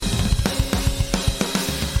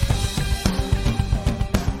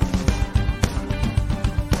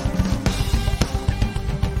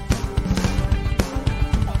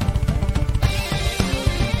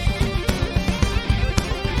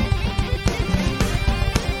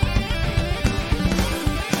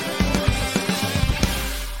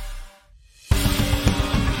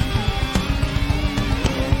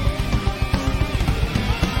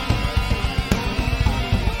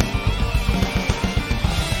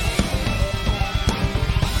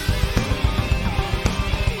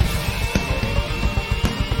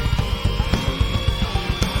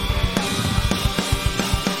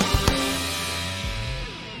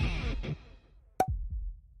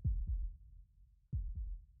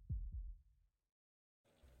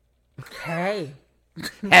Hey.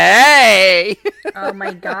 Hey! Oh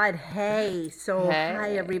my God. Hey. So, hi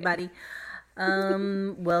Hey. everybody.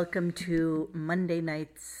 Welcome to Monday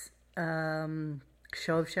night's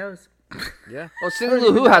show of shows. Yeah. Oh, I Cindy don't Lou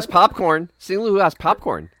even Who know has what. popcorn. Cindy Lou Who has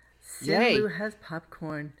popcorn. Sin Lou Yay. has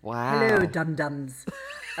popcorn. Hello, Wow. dum dums.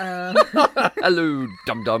 Hello,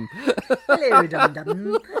 dum dum. Hello, dum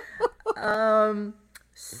dum. Um,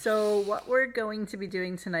 so what we're going to be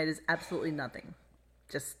doing tonight is absolutely nothing.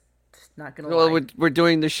 Just not gonna Well, lie. we're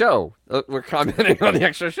doing the show. We're commenting on the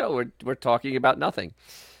extra show. We're talking about nothing.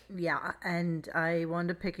 Yeah, and I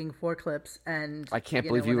wound up picking four clips, and I can't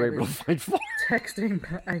believe you when were I able to was find four.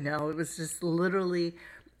 texting, I know it was just literally,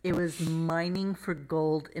 it was mining for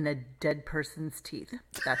gold in a dead person's teeth.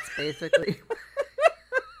 That's basically,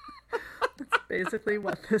 that's basically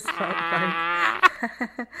what this felt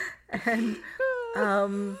like. And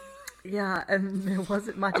yeah, and there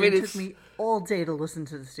wasn't much. I mean, It took it's. me all day to listen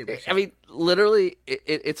to the stupid I show. mean, literally,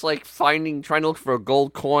 it's like trying to look for a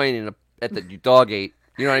gold coin at the dog ate.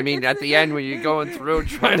 You know what I mean? It's At the end, when you're going through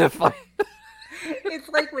trying to find. It's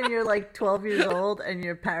like when you're like 12 years old and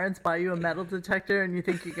your parents buy you a metal detector and you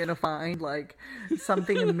think you're going to find like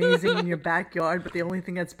something amazing in your backyard, but the only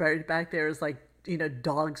thing that's buried back there is like,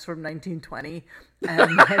 dogs from 1920 and,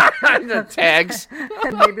 the tags.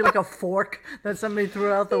 and maybe like a fork that somebody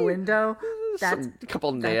threw out the window. That's Some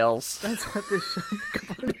couple that, nails. that's what this show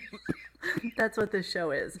that's what this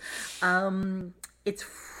show is. It's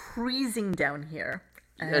freezing down here.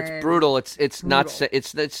 It's And brutal. It's not brutal.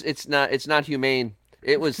 it's not humane.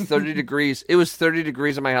 It was 30 degrees. It was 30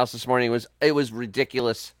 degrees in my house this morning. It was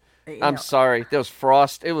ridiculous. You I'm know, sorry. There was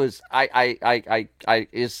frost. It was I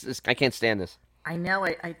can't stand this. I know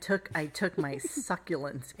I took my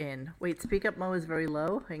succulents in. Wait, speak up Mo is very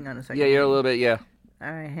low. Hang on a Yeah, second. you're a little bit. Yeah,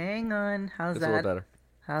 All right, hang on. How's it's a little that? better.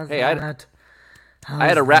 How's Hey, that? I had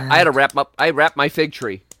How's to wrap that? up. I wrapped my fig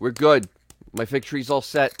tree. We're good. My fig tree's all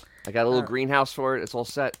set. I got a little greenhouse for it. It's all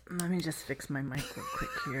set. Let me just fix my mic real quick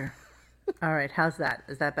here. All right, how's that?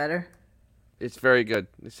 Is that better? It's very good.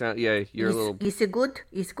 Yeah, you're a little. Is it good?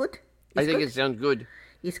 Is good? I Is think good? it sounds good.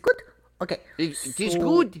 Is good? Okay. It is So-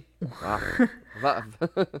 good.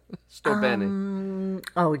 Sto bene.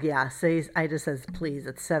 Oh yeah, say I just says please.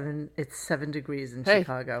 It's 7 degrees in Hey.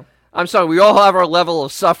 Chicago. I'm sorry. We all have our level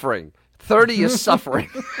of suffering. 30 is suffering.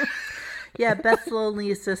 Yeah, Beth's lonely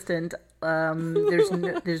assistant.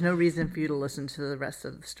 There's no reason for you to listen to the rest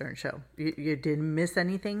of the Stern Show. You didn't miss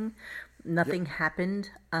anything. Nothing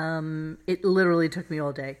happened. It literally took me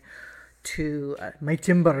all day to. My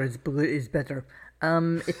timber is better.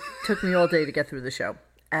 It took me all day to get through the show,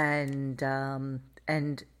 and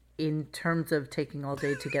in terms of taking all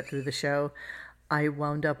day to get through the show, I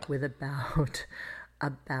wound up with about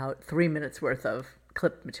 3 minutes worth of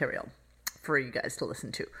clip material for you guys to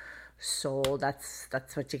listen to. So that's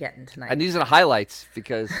what you're getting tonight. And these are the highlights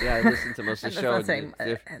because I listened to most of And the that's show. not saying-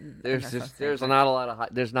 There- and there's that's not just saying there's not a lot of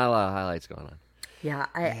there's not a lot of highlights going on. Yeah,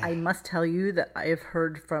 I must tell you that I have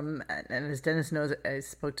heard from, and as Dennis knows, I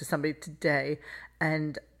spoke to somebody today,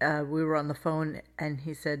 and we were on the phone, and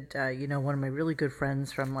he said, one of my really good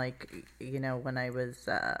friends from when I was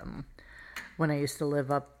when I used to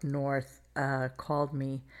live up north, called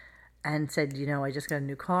me and said, I just got a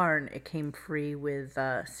new car and it came free with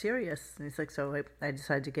Sirius. And he's like, so I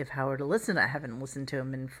decided to give Howard a listen. I haven't listened to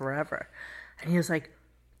him in forever. And he was like,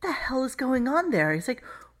 what the hell is going on there? He's like,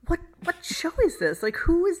 what show is this? Like,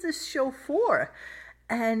 who is this show for?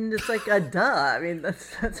 And it's like, duh. I mean,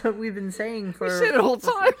 that's what we've been saying for You say it the whole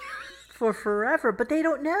time. for forever. But they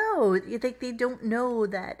don't know. They don't know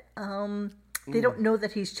that. They don't know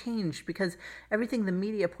that he's changed because everything the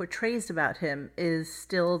media portrays about him is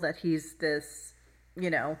still that he's this,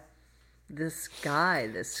 this guy,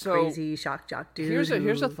 this So, crazy shock jock dude.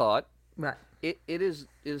 Here's a thought. What? It is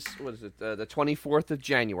what is it the 24th of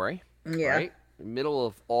January? Yeah. Right. Middle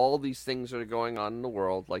of all these things that are going on in the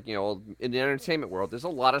world, like in the entertainment world, there's a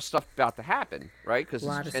lot of stuff about to happen, right? Because A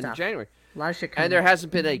lot it's of end of stuff. January, A lot of shit coming and there up.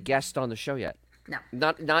 hasn't been a guest on the show yet. No.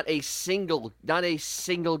 Not a single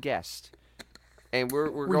guest. And we're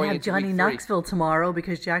We going have into Johnny week 3. Knoxville tomorrow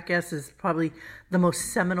because Jackass is probably the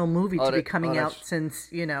most seminal movie to be coming out that's- since,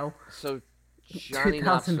 So Johnny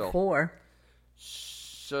Knoxville. 2004.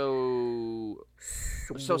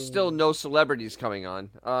 So still no celebrities coming on.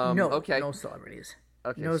 No, Okay. no celebrities.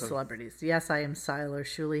 Okay, No so- celebrities. Yes, I am Siler.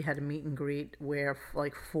 Shuli had a meet and greet where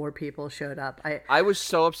like 4 people showed up. I was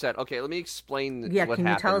so upset. Okay, let me explain Yeah, what can you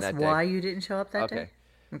happened tell us that why day. you didn't show up that Okay. day?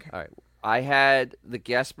 Okay. All right. I had the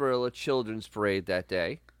Gasparilla Children's Parade that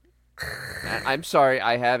day. I'm sorry,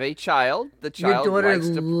 I have a child. The Your child daughter likes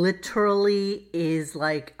to. literally is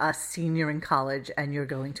like a senior in college, and you're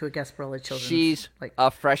going to a Gasparilla Children's. She's Like,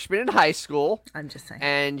 a freshman in high school, I'm just saying.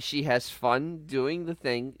 and she has fun doing the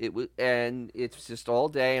thing. And it's just all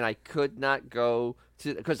day, and I could not go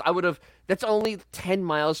to because I would have. That's only 10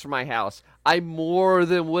 miles from my house. I more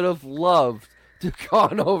than would have loved to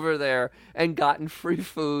gone over there and gotten free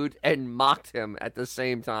food and mocked him at the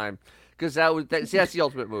same time because that's the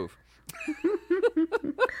ultimate move.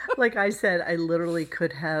 Like I said, I literally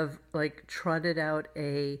could have like trotted out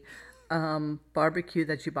a barbecue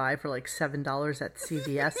that you buy for like $7 at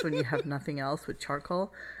CVS when you have nothing else with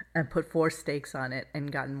charcoal, and put 4 steaks on it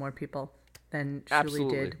and gotten more people than Shuli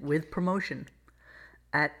Absolutely. did with promotion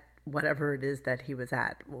at whatever it is that he was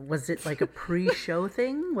at. Was it like a pre-show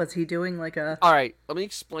thing? Was he doing like a? All right, let me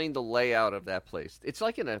explain the layout of that place. It's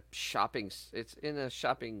like It's in a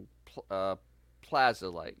shopping plaza.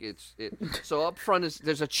 Like So up front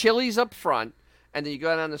there's a Chili's up front, and then you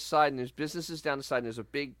go down the side, and there's businesses down the side, and there's a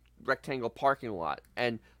big rectangle parking lot,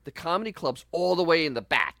 and the comedy club's all the way in the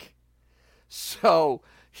back. So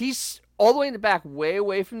he's all the way in the back, way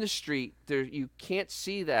away from the street. There, you can't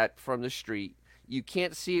see that from the street. You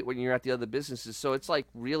can't see it when you're at the other businesses. So it's like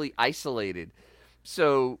really isolated.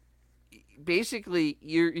 So basically,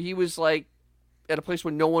 he was like at a place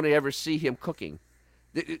where no one would ever see him cooking.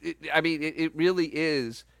 It really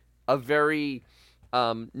is a very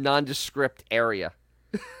nondescript area.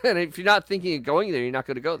 And if you're not thinking of going there, you're not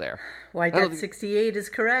going to go there. Why that 68 is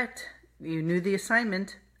correct. You knew the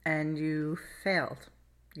assignment and you failed.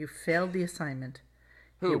 You failed the assignment.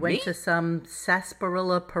 Who, You went me? to some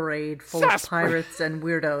sarsaparilla parade full of pirates and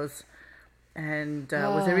weirdos. And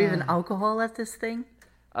was there even alcohol at this thing?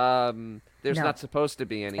 There's No. not supposed to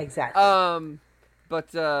be any. Exactly.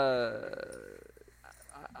 But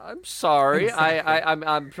I'm sorry. Exactly.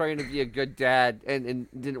 I'm trying to be a good dad and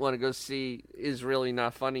didn't want to go see Is Really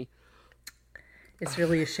Not Funny. It's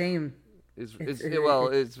really a shame.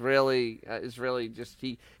 It's really just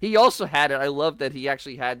he also had it. I love that he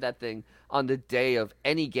actually had that thing on the day of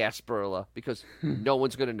any Gasparilla because no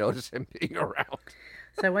one's going to notice him being around.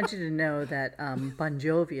 So I want you to know that Bon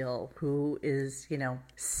Jovial, who is,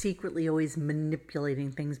 secretly always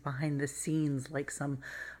manipulating things behind the scenes like some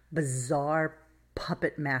bizarre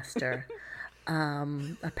puppet master,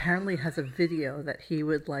 apparently has a video that he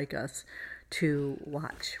would like us to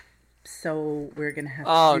watch. So we're going to have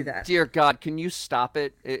to Oh, do that. dear God, can you stop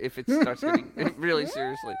it if it starts getting really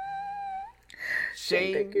seriously?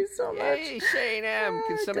 Shane, thank you so much. Hey, Shane M.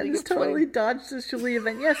 Can somebody Dennis give 20? totally dodged the Shuli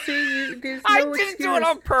event. Yeah, see, there's I no didn't excuse. do it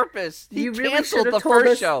on purpose. He You really canceled should the have told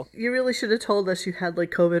first us. show. You really should have told us you had like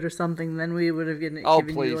COVID or something. Then we would have given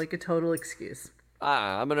Please. you like a total excuse.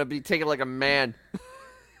 I'm going to be taken like a man.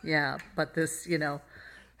 Yeah, but this, Hey.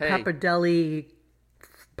 Pappardelle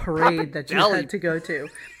parade that you Pappardelle. had to go to.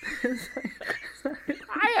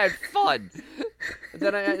 I had fun.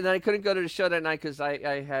 Then I couldn't go to the show that night because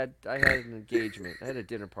I had an engagement. I had a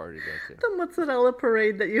dinner party to go to. The mozzarella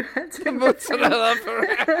parade that you had to go to. Mozzarella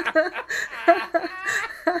parade.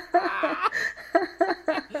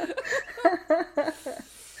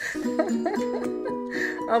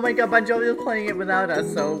 Oh my God, Bon Jovi's playing it without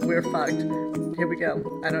us, so we're fucked. Here we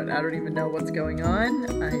go. I don't even know what's going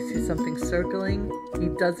on. I see something circling. He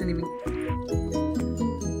doesn't even.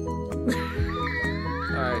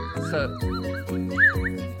 All right, so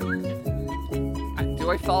do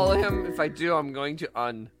I follow him? If I do, I'm going to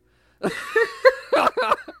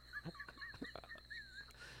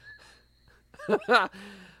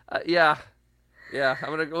yeah.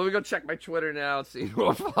 Let me go check my Twitter now and see who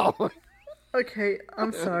I'm following. Okay,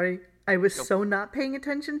 I'm sorry. I was so not paying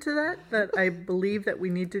attention to that I believe that we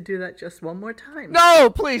need to do that just one more time. No,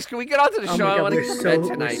 please, can we get on to the Oh show? my I God, want to go to bed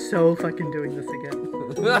tonight. we're so fucking doing this again.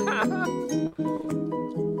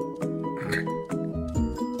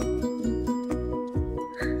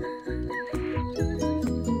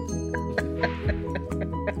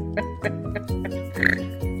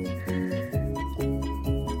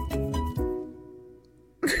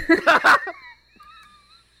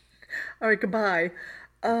 All right, goodbye.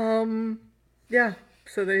 Yeah,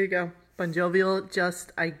 so there you go. Bon Jovial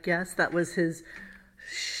I guess that was his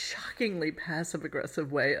shockingly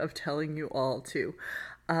passive-aggressive way of telling you all to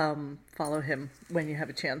follow him when you have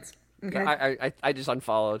a chance. Okay? I just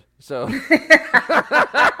unfollowed, so.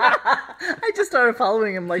 I just started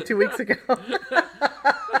following him like 2 weeks ago.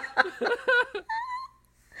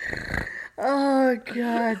 Oh,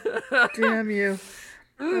 God damn you.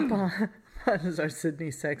 Bon is our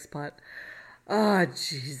Sydney sex pot. Oh,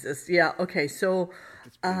 Jesus. Yeah, okay, so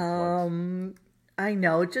I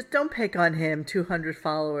know. Just don't pick on him. 200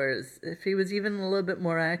 followers. If he was even a little bit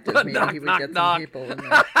more active, maybe Knock, he would knock, get knock. some people in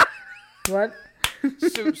there. What?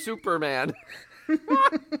 Superman.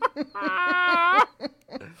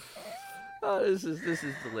 Oh, this is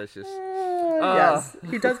delicious. Yes,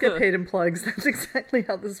 he does get paid in plugs. That's exactly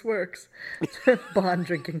how this works. Bond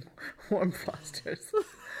drinking warm Fosters.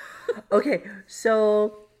 Okay,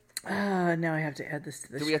 so now I have to add this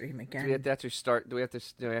to the stream again. Do we have to actually start? Do we have to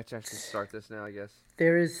actually start this now? I guess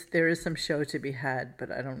there is some show to be had, but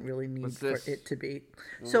I don't really need for this? it to be.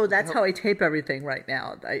 So that's how I tape everything right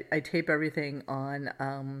now. I tape everything on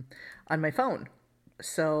my phone.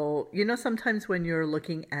 So sometimes when you're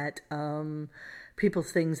looking at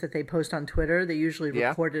people's things that they post on Twitter, they usually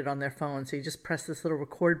record it on their phone. So you just press this little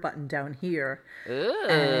record button down here,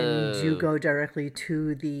 and you go directly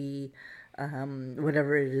to the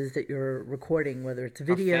whatever it is that you're recording, whether it's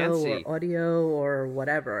video or audio or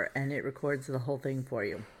whatever, and it records the whole thing for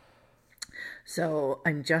you. So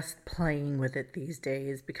I'm just playing with it these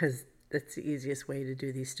days because that's the easiest way to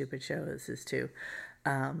do these stupid shows is to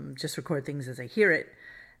just record things as I hear it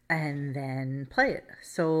and then play it.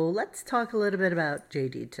 So let's talk a little bit about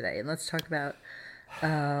JD today, and let's talk about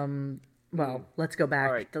let's go back.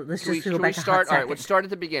 All right. Let's Can just we go back start? a hot second. All right, let's start at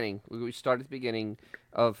the beginning. We start at the beginning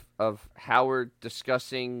of Howard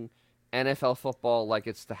discussing NFL football like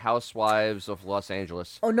it's the Housewives of Los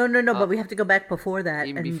Angeles. Oh, no, but we have to go back before that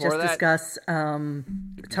and just discuss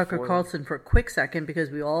Tucker Carlson for a quick second, because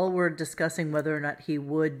we all were discussing whether or not he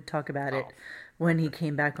would talk about it when he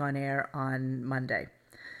came back on air on Monday.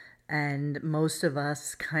 And most of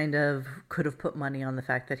us kind of could have put money on the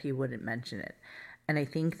fact that he wouldn't mention it. And I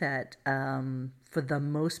think that for the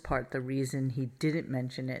most part, the reason he didn't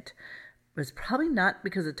mention it was probably not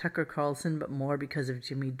because of Tucker Carlson, but more because of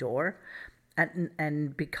Jimmy Dore.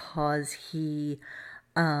 And because he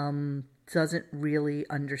doesn't really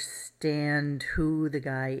understand who the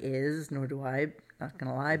guy is, nor do I, not going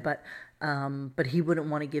to lie, but he wouldn't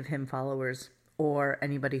want to give him followers or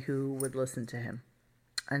anybody who would listen to him.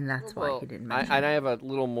 And that's why he didn't mention it. And I have a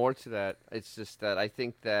little more to that. It's just that I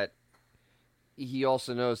think that he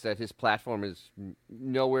also knows that his platform is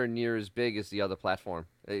nowhere near as big as the other platform.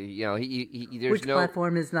 There's Which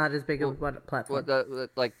platform is not as big as what platform?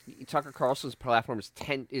 Like Tucker Carlson's platform is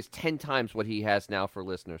 10 times what he has now for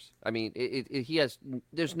listeners. I mean,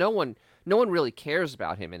 there's no one really cares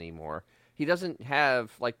about him anymore. He doesn't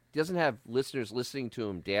have listeners listening to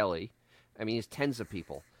him daily. I mean, he's tens of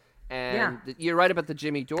people. And you're right about the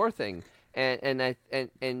Jimmy Dore thing, and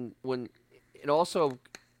when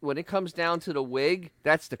it comes down to the wig,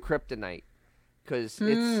 that's the kryptonite, because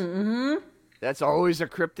that's always a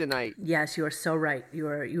kryptonite. Yes, you are so right. You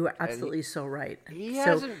are absolutely so right. He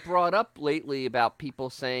hasn't brought up lately about people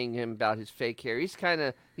saying him about his fake hair. He's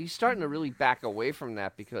starting to really back away from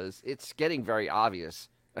that because it's getting very obvious.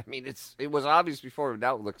 I mean, it was obvious before, but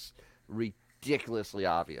now it looks ridiculously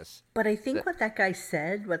obvious. But I think what that guy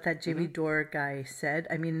said, what that Jimmy Dore guy said,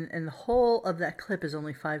 I mean, and the whole of that clip is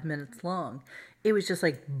only 5 minutes long. It was just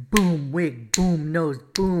like boom wig, boom nose,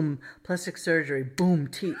 boom plastic surgery, boom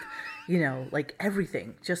teeth, like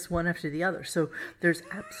everything, just one after the other. So there's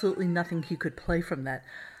absolutely nothing he could play from that.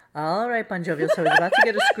 All right, Bon Jovial. So I was about to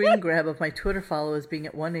get a screen grab of my Twitter followers being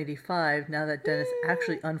at 185 now that Dennis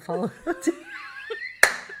actually unfollowed. Did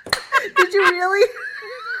you really?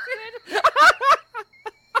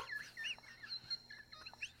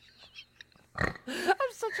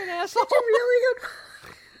 I'm such an asshole. Did you really?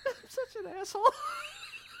 I'm such an asshole.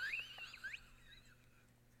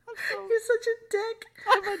 You're such a dick.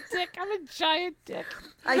 I'm a dick. I'm a giant dick.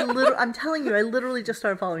 I'm telling you, I literally just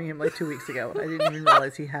started following him like 2 weeks ago. I didn't even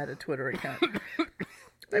realize he had a Twitter account.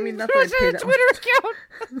 I mean, not that I paid that Twitter account.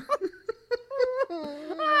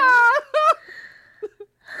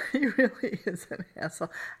 He really is an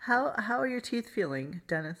asshole. How are your teeth feeling,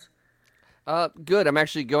 Dennis? Good. I'm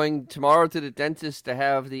actually going tomorrow to the dentist to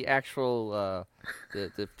have the actual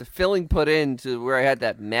the filling put in to where I had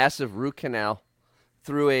that massive root canal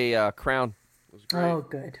through a crown. It was great. Oh,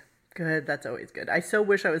 good. Good. That's always good. I so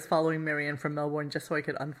wish I was following Marianne from Melbourne just so I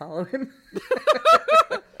could unfollow him.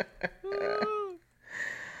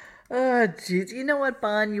 Oh, jeez. You know what,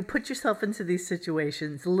 Bon? You put yourself into these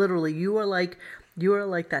situations. Literally, you are like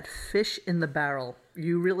that fish in the barrel.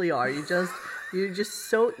 You really are. You're just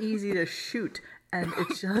so easy to shoot, and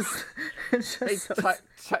it's just Hey, so.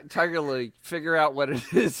 Tiger Lily, figure out what it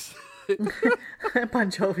is. Bon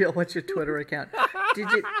Jovial, what's your Twitter account?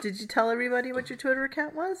 Did you tell everybody what your Twitter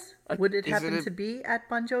account was? Would it happen to be at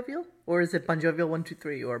Bon Jovial, or is it Bon Jovial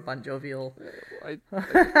 123 or Bon Jovial?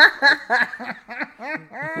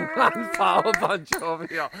 Unfollow Bon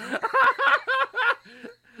Jovial.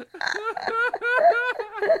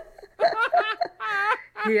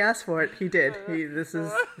 He asked for it. He did. This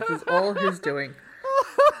is all his doing.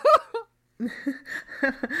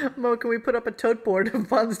 Mo, can we put up a tote board of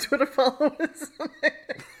Bond's Twitter followers?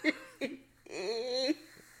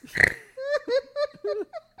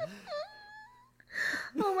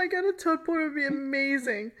 Oh my god, a tote board would be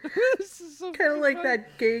amazing. So Kind of like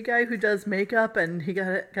that gay guy who does makeup, and he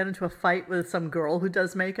got into a fight with some girl who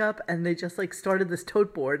does makeup, and they just like started this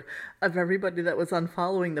tote board of everybody that was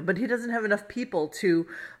unfollowing them. But he doesn't have enough people to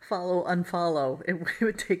unfollow. It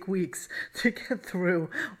would take weeks to get through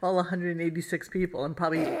all 186 people, and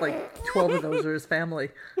probably like 12 of those are his family.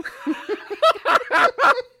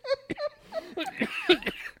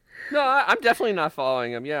 No, I'm definitely not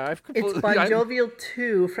following him. Yeah, I've completely. It's Bon Jovial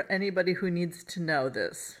 2 for anybody who needs to know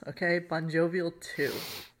this. Okay, Bon Jovial 2.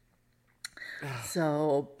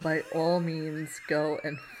 So, by all means, go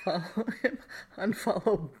and follow him.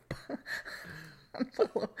 Unfollow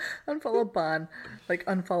Bon. Like,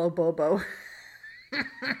 unfollow Bobo.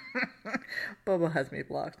 Bobo has me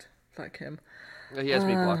blocked. Fuck him. He has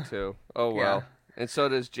me blocked too. Oh well. Yeah. And so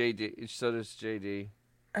does JD. So does JD.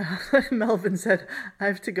 Melvin said, I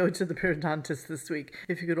have to go to the periodontist this week.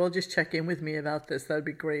 If you could all just check in with me about this, that would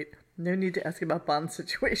be great. No need to ask about Bond's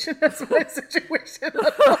situation. That's my situation.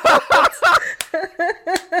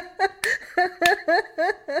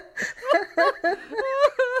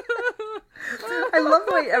 I love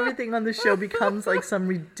the way everything on the show becomes like some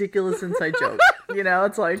ridiculous inside joke. You know,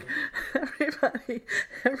 it's like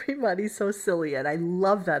everybody's so silly, and I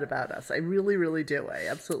love that about us. I really, really do. I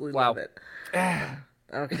absolutely love it.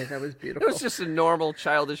 Okay, that was beautiful. It was just a normal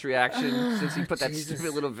childish reaction since he put that Jesus.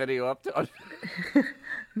 stupid little video up.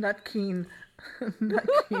 Not keen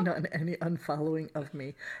on any unfollowing of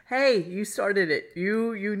me. Hey, you started it.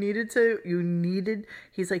 You needed.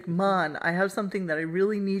 He's like, Mon, I have something that I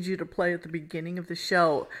really need you to play at the beginning of the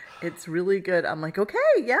show. It's really good. I'm like, okay,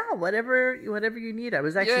 yeah, whatever you need. I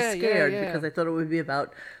was actually scared because I thought it would be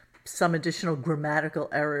about some additional grammatical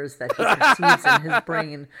errors that he perceives in his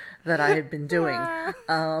brain that I have been doing,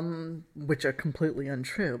 which are completely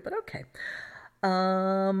untrue, but okay.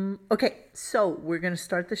 Okay, so we're going to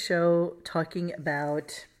start the show talking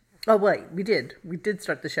about... Oh, wait, we did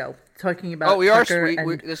start the show talking about we are Tucker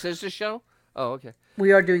sweet. This is the show? Oh, okay.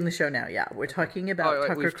 We are doing the show now, yeah. We're talking about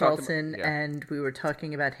Tucker Carlson, and we were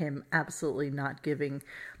talking about him absolutely not giving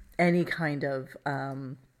any kind of...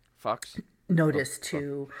 Fox? notice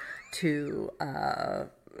to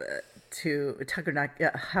Tucker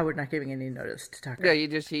Howard not giving any notice to Tucker.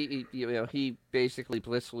 Yeah, he basically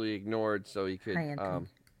blissfully ignored so he could. Hi, Anthony.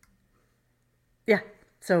 Yeah,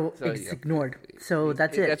 so it's ignored. So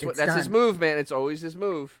that's it. That's his move, man. It's always his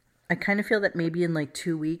move. I kind of feel that maybe in like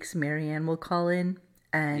 2 weeks, Marianne will call in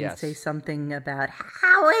and say something about,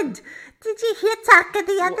 Howard, did you hear Tucker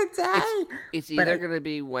the other day? It's either going to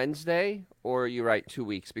be Wednesday or you're right, 2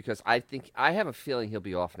 weeks, because I have a feeling he'll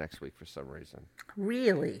be off next week for some reason.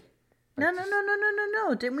 Really? No.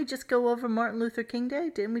 Didn't we just go over Martin Luther King Day?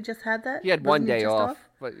 Didn't we just have that? He had one day off.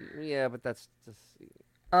 But that's just...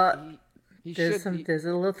 There's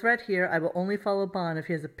a little threat here. I will only follow Bon if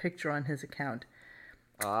he has a picture on his account.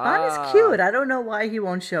 Bon is cute. I don't know why he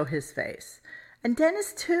won't show his face. And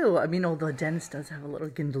Dennis, too. I mean, although Dennis does have a little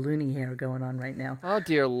Gindaloonie hair going on right now. Oh,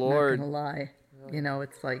 dear Lord. I'm not going to lie. You know,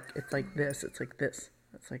 it's like this. It's like this.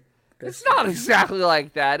 It's like this. It's not exactly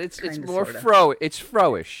like that. It's more sorta. It's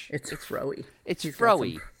froish. It's froey. It's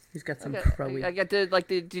froey. He's got some froey. I got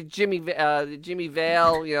the Jimmy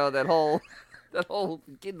Vale, you know, that whole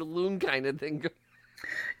Gindaloon kind of thing.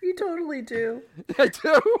 You totally do. I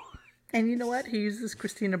do. And you know what? He uses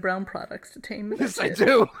Christina Brown products to tame him. Yes, I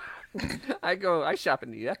do. I shop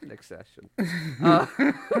in the ethnic section. Yeah,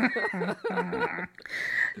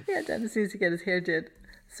 Dennis needs to get his hair did.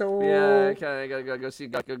 So I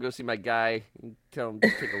gotta go see my guy and tell him to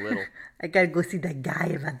take a little. I gotta go see that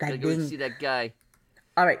guy about that Go see that guy.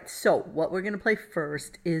 All right, so what we're gonna play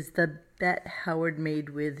first is the bet Howard made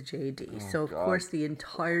with JD. So of course the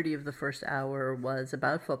entirety of the first hour was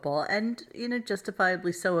about football, and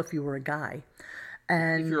justifiably so if you were a guy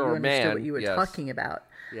and you understood what you were talking about.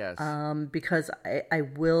 Yes. Because I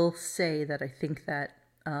will say that I think that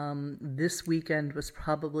this weekend was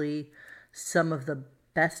probably some of the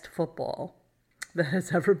best football that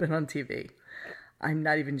has ever been on TV. I'm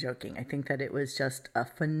not even joking. I think that it was just a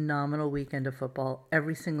phenomenal weekend of football.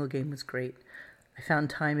 Every single game was great. I found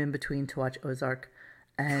time in between to watch Ozark,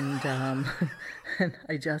 and and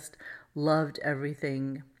I just loved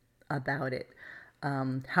everything about it.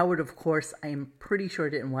 Howard, of course, I'm pretty sure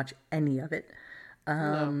didn't watch any of it.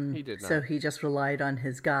 No, he did not. So he just relied on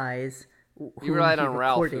his guys You whom relied he on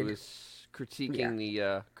Ralph, who recorded. was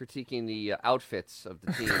Yeah, critiquing the outfits of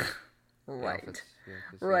the team. The right, outfits, yeah,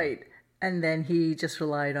 'cause, right. And then he just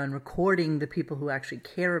relied on recording the people who actually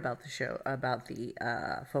care about the show, about the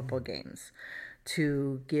football games,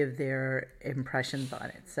 to give their impressions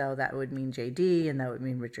on it. So that would mean JD, and that would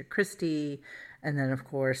mean Richard Christie, and then of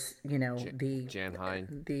course, Jan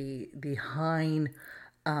Hine. the Hine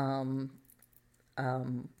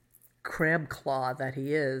crab claw that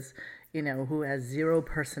he is, who has zero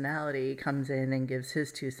personality, comes in and gives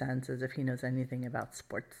his 2 cents as if he knows anything about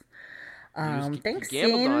sports. He Thanks,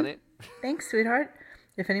 gambled on Zane. it. Thanks, sweetheart.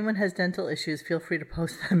 If anyone has dental issues, feel free to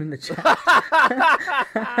post them in the chat.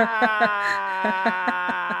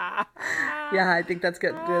 Yeah, I think that's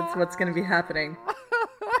good. That's what's going to be happening.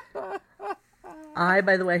 I,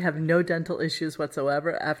 by the way, have no dental issues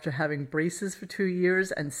whatsoever. After having braces for 2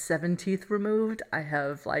 years and 7 teeth removed, I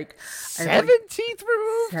have like 7 teeth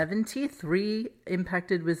removed. 7 teeth, 3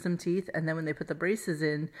 impacted wisdom teeth, and then when they put the braces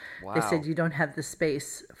in, they said you don't have the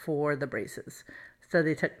space for the braces. So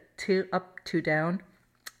they took 2 up, 2 down,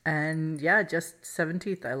 and yeah, just 7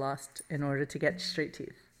 teeth I lost in order to get straight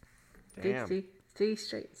teeth. Damn. See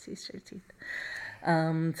straight teeth.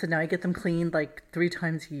 So now I get them cleaned like 3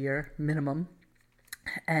 times a year minimum,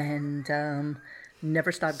 and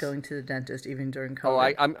never stop going to the dentist even during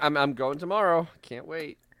COVID. Oh, I'm going tomorrow. Can't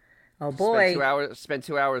wait. Oh boy. Spend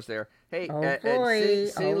 2 hours there. Hey, Oh boy.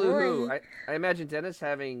 say Oh Lou boy. I imagine Dennis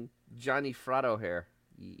having Johnny Fratto hair.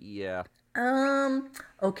 Yeah.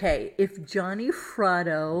 Okay, if Johnny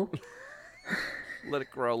Fratto Let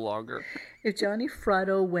it grow longer.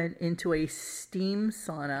 went into a steam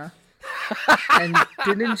sauna and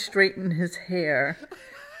didn't straighten his hair,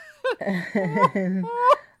 and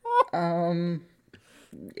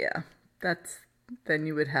yeah, then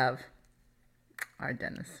you would have our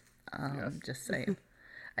Dennis. Yes. Just saying.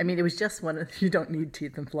 I mean, it was just one of, you don't need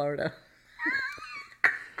teeth in Florida.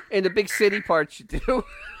 In the big city parts, you do.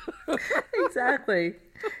 Exactly.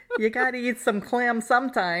 You gotta eat some clam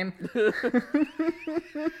sometime.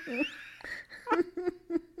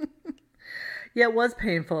 Yeah, it was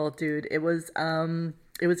painful, dude. It was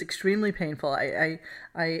extremely painful. I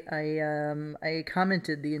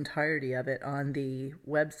commented the entirety of it on the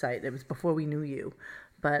website. It was before we knew you,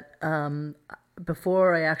 but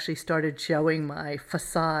before I actually started showing my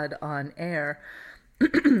facade on air,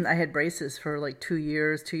 I had braces for like 2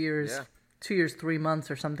 years, Yeah. 2 years, 3 months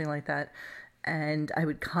or something like that. And I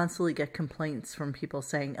would constantly get complaints from people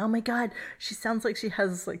saying, "Oh my God, she sounds like she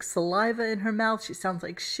has like saliva in her mouth. She sounds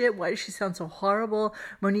like shit. Why does she sound so horrible?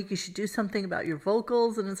 Monique, you should do something about your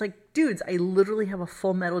vocals." And it's like, dudes, I literally have a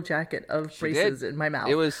Full Metal Jacket of braces in my mouth.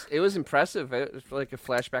 It was impressive. It was like a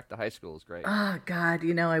flashback to high school. It was great. Oh God,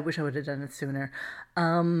 I wish I would have done it sooner.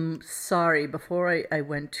 Sorry, before I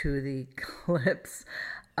went to the clips,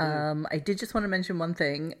 I did just want to mention one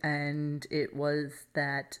thing, and it was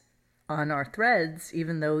that on our threads,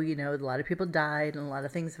 even though, a lot of people died and a lot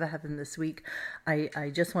of things have happened this week,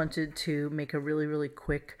 I just wanted to make a really, really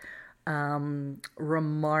quick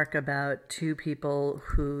remark about 2 people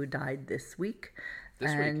who died this week.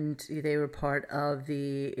 This week. They were part of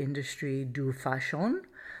the industry du fashion.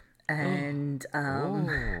 And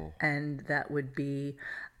and that would be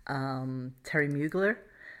Terry Mugler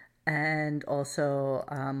and also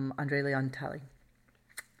Andre Leontali.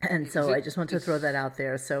 And so I just want to throw that out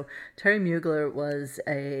there. So Terry Mugler was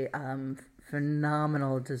a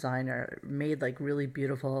phenomenal designer, made like really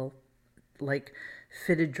beautiful, like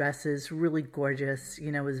fitted dresses, really gorgeous,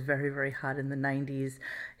 was very, very hot in the 90s.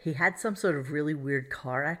 He had some sort of really weird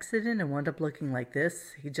car accident and wound up looking like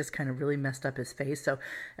this. He just kind of really messed up his face. So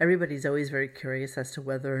everybody's always very curious as to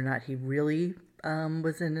whether or not he really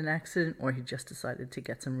was in an accident or he just decided to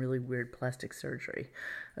get some really weird plastic surgery.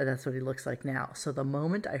 That's what he looks like now. So the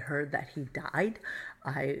moment I heard that he died,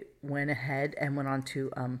 I went ahead and went on to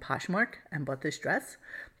Poshmark and bought this dress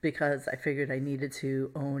because I figured I needed to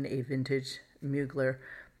own a vintage Mugler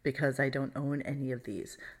because I don't own any of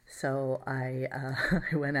these. So I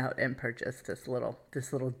I went out and purchased this little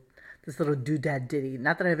doodad ditty.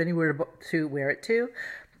 Not that I have anywhere to wear it to,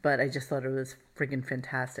 but I just thought it was friggin'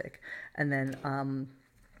 fantastic. And then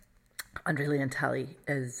Andre Leontali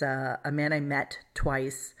is a man I met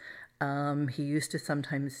twice. He used to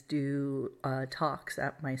sometimes do talks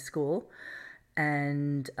at my school.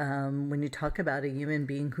 And when you talk about a human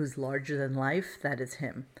being who's larger than life, that is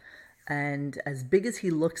him. And as big as he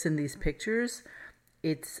looks in these pictures,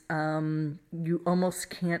 it's you almost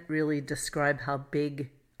can't really describe how big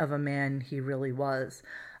of a man he really was.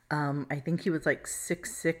 I think he was like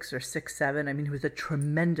 6'6" or 6'7". I mean, he was a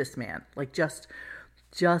tremendous man, like just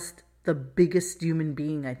the biggest human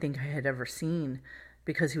being I think I had ever seen,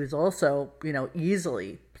 because he was also,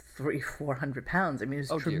 easily 300-400 pounds. I mean, it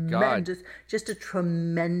was Oh dear God. tremendous, just a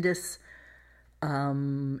tremendous,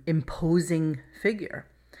 imposing figure.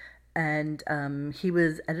 And he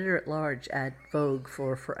was editor at large at Vogue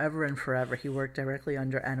for forever and forever. He worked directly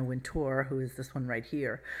under Anna Wintour, who is this one right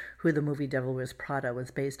here, who the movie Devil Wears Prada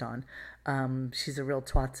was based on. She's a real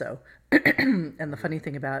twatzo. And the funny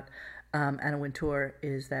thing about Anna Wintour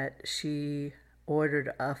is that she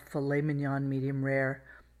ordered a filet mignon medium rare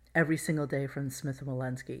every single day from Smith &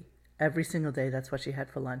 Wollensky. Every single day, that's what she had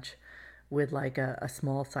for lunch, with like a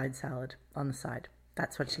small side salad on the side.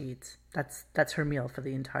 That's what she eats. That's her meal for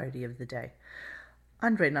the entirety of the day.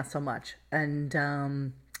 Andre, not so much. And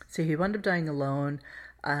so he wound up dying alone.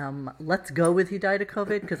 Let's go with he died of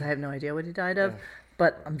COVID, because I have no idea what he died of.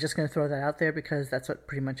 But I'm just going to throw that out there because that's what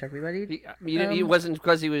pretty much everybody... He wasn't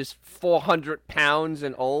because he was 400 pounds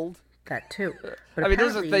and old? That too. But I mean,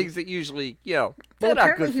 those are things that usually, they're not good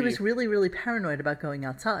apparently for he was you. really, really paranoid about going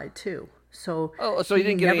outside too. So so he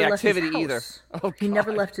didn't get any never left his activity either. house. Oh, He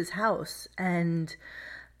never God. left his house, and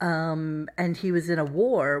he was in a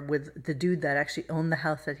war with the dude that actually owned the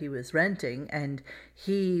house that he was renting, and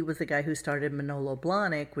he was the guy who started Manolo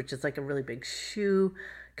Blahnik, which is like a really big shoe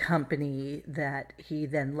company that he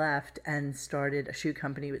then left and started a shoe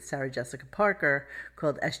company with Sarah Jessica Parker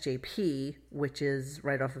called SJP, which is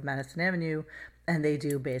right off of Madison Avenue, and they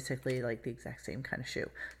do basically like the exact same kind of shoe.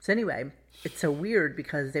 So anyway, it's so weird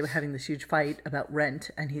because they were having this huge fight about rent,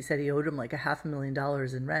 and he said he owed him like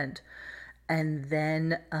 $500,000 in rent. And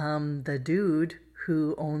then the dude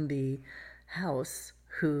who owned the house,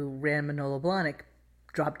 who ran Manolo Blahnik,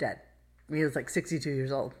 dropped dead. He was like 62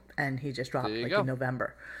 years old, and he just dropped like in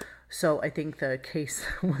November. So I think the case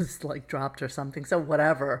was like dropped or something. So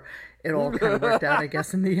whatever, it all kind of worked out, I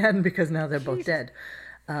guess, in the end, because now they're both dead.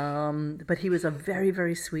 But he was a very,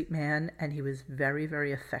 very sweet man, and he was very,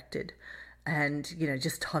 very affected. And,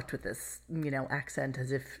 just talked with this, accent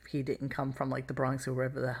as if he didn't come from like the Bronx or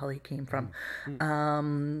wherever the hell he came from.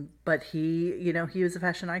 But he, he was a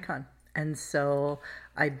fashion icon. And so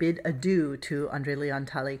I bid adieu to Andre Leon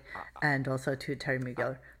Talley and also to Terry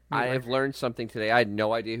Mugler. I have learned something today. I had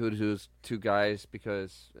no idea who those two guys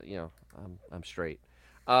because, I'm straight.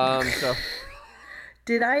 So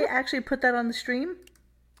Did I actually put that on the stream?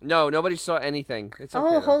 No, nobody saw anything. It's okay,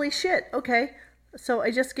 Oh, though. holy shit. Okay. So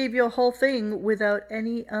I just gave you a whole thing without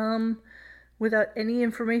any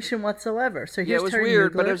information whatsoever. So here's Yeah, it was Terry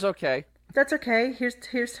weird, Mugler. but it was okay. That's okay. Here's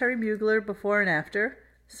Terry Mugler before and after.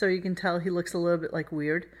 So you can tell he looks a little bit like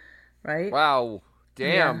weird, right? Wow.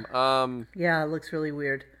 Damn. Yeah, it looks really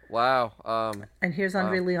weird. Wow. And here's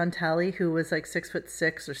Andre Leon Talley, who was like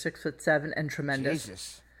 6'6" or 7 and tremendous.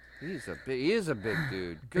 Jesus. He is a big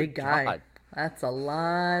dude. Good Big guy. God. That's a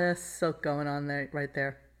lot of silk going on there, right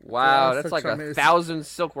there. Wow, that's like charmeuse. 1,000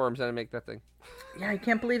 silkworms that make that thing. Yeah, I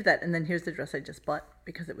can't believe that. And then here's the dress I just bought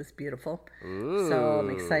because it was beautiful. Ooh. So I'm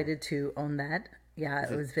excited to own that. Yeah,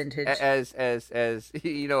 it was vintage. As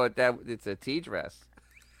you know what, it's a tea dress.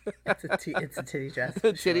 It's a titty dress.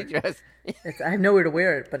 For Titty sure. dress. I have nowhere to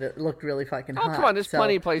wear it, but it looked really fucking Oh, hot. come on, there's So-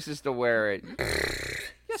 plenty of places to wear it.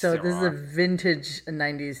 Yes, So there this is a are. vintage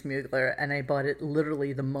 90s Mugler, and I bought it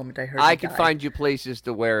literally the moment I heard I he can died. find you places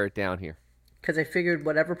to wear it down here. Because I figured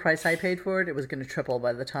whatever price I paid for it, it was going to triple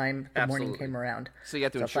by the time the morning Absolutely. came around. So you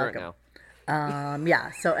have to So insure fuck it 'em. now.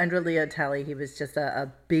 Yeah, so Andre Leon Talley, he was just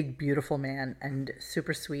a big, beautiful man and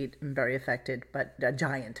super sweet and very affected, but a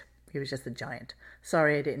giant. He was just a giant.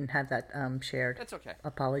 Sorry I didn't have that shared. That's okay.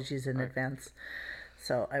 Apologies in advance.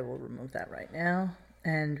 So I will remove that right now.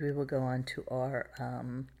 And we will go on to our...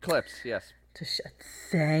 Clips, yes.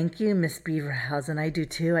 Thank you, Miss Beaverhausen. I do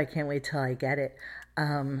too. I can't wait till I get it.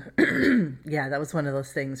 Yeah, that was one of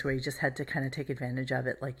those things where you just had to kind of take advantage of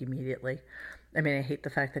it like immediately. I mean, I hate the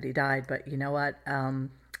fact that he died, but you know what? I'm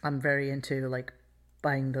very into like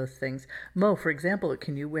buying those things. Mo, for example,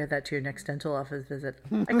 can you wear that to your next dental office visit?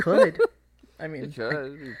 I could. I mean, It should.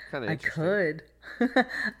 It'd be kind of I could.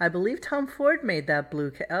 I believe Tom Ford made that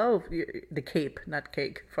blue the cape, not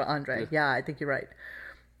cake, for Andre. Yeah, I think you're right.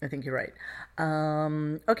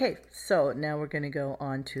 Okay, so now we're going to go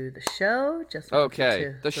on to the show. Just wanted Okay,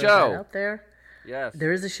 to the throw show. that out there. Yes.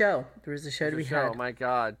 There is a show. There is a show to be Oh had. my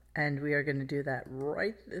God. And we are going to do that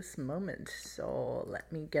right this moment. So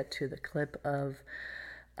let me get to the clip of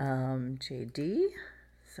JD.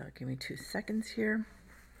 So give me 2 seconds here.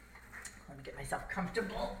 Let me get myself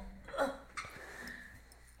comfortable. Ugh.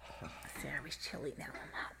 See, I was chilly now.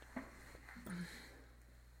 I'm hot.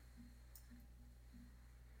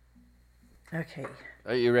 Okay.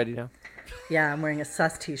 Are you ready now? Yeah, I'm wearing a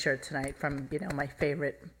Sus t-shirt tonight from, my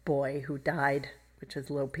favorite boy who died, which is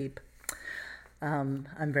Lil Peep. I'm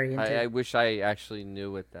very into I wish I actually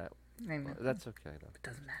knew what that. I know. That's okay though. It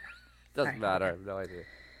doesn't matter. Doesn't All right, matter. I okay. have no idea.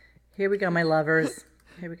 Here we go, my lovers.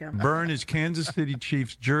 Here we go. Burn his Kansas City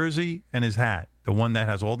Chiefs jersey and his hat, the one that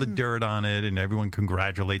has all the dirt on it, and everyone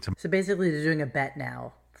congratulates him. So basically, they're doing a bet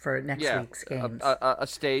now for next week's games. A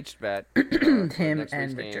staged bet. Him next and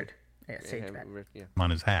week's game. Richard. Yeah, stage bet. Yeah. On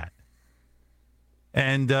his hat.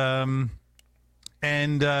 And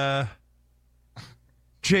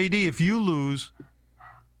JD, if you lose,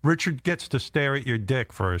 Richard gets to stare at your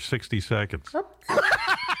dick for 60 seconds.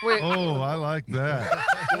 Wait, Oh, I like that.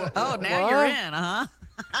 Oh, now you're in, huh?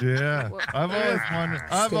 Yeah,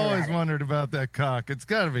 I've always wondered about that cock. It's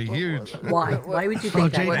got to be huge. Why? Why would you Well,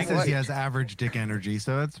 think that? JD says he has average dick energy,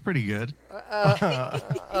 so that's pretty good. What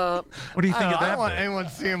do you think of I that don't want bet? anyone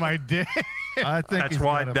seeing my dick. I think That's he's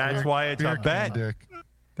why- got a that's beer- why it's a beer can bet. dick.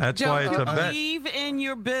 That's why Don't it's you a bet. believe in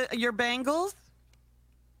your Bengals?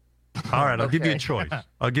 All right, I'll give you a Okay. choice.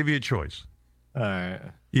 I'll give you a choice. All right.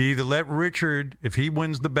 You either let Richard, if he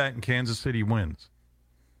wins the bet and Kansas City wins,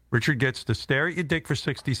 Richard gets to stare at your dick for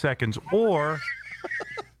 60 seconds, or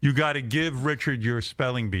you got to give Richard your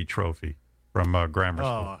spelling bee trophy from grammar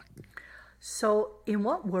school. Oh, So, in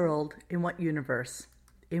what world, in what universe,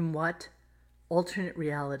 in what alternate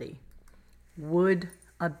reality would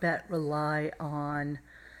a bet rely on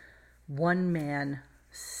one man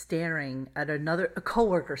staring at another, a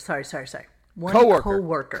coworker, sorry. One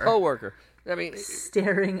coworker I mean,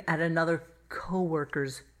 staring at another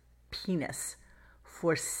coworker's penis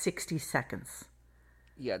for 60 seconds.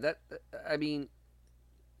 yeah. I mean,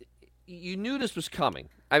 you knew this was coming.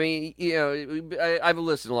 I mean, I've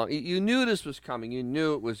listened along. You knew this was coming. You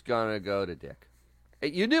knew it was gonna go to dick.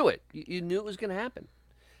 You knew it. You knew it was gonna happen,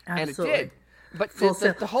 Absolutely. and it did. But Full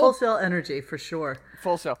the whole full sail energy for sure.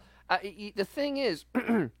 Full sale. The thing is,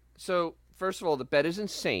 so first of all, the bet is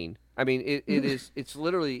insane. I mean, it is. It's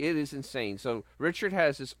literally it is insane. So Richard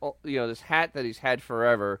has this, this hat that he's had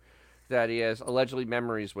forever, that he has allegedly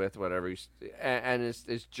memories with, whatever, and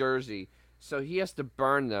his jersey. So he has to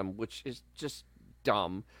burn them, which is just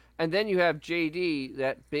dumb. And then you have JD,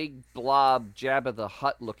 that big blob Jabba the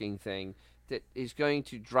Hutt looking thing that is going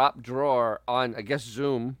to drop drawer on, I guess,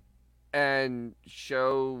 Zoom, and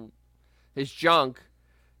show his junk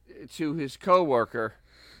to his coworker,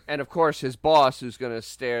 and of course his boss, who's going to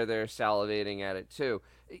stare there salivating at it too.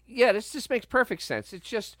 Yeah, this just makes perfect sense. It's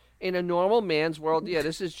just in a normal man's world. Yeah,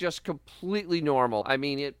 this is just completely normal. I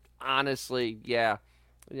mean, it honestly, yeah,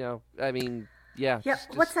 I mean, yeah. Yeah, it's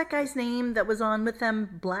what's just, that guy's name that was on with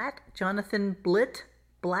them? Jonathan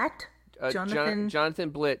Blatt? Jonathan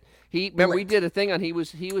Blitt. Remember we did a thing on. He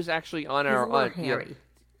was actually on He's our a little on hairy.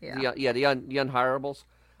 Yeah. the unhirables.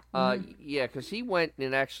 Yeah, because he went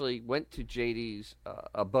and actually went to JD's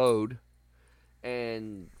abode,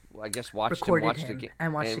 and I guess watched Recorded watched him the game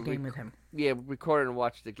and watched the game with him. Yeah, recorded and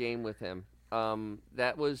watched the game with him.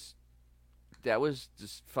 That was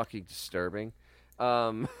just fucking disturbing.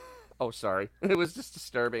 Oh, sorry, it was just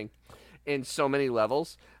disturbing in so many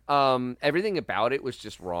levels. Everything about it was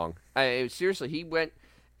just wrong. Seriously, he went.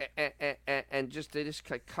 And they just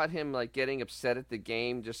cut him like getting upset at the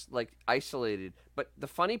game, just like isolated. But the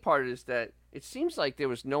funny part is that it seems like there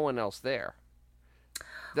was no one else there.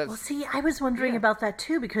 Well, see, I was wondering about that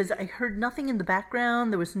too because I heard nothing in the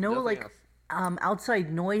background. There was no Nothing else.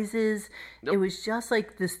 outside noises. Nope. It was just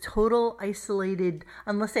like this total isolated,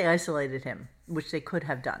 unless they isolated him, which they could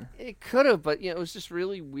have done. It could have, but it was just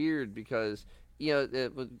really weird because the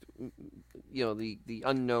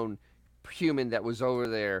unknown human that was over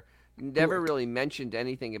there never really mentioned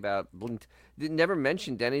anything about never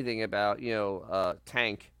mentioned anything about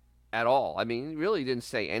Tank at all. I mean, he really didn't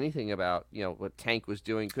say anything about what Tank was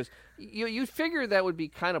doing, because you'd figure that would be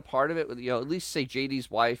kind of part of it, with at least say JD's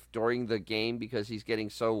wife during the game, because he's getting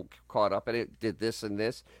so caught up in it, did this and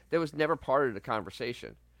this. That was never part of the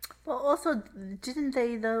conversation. Well, also, didn't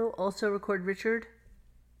they though also record Richard?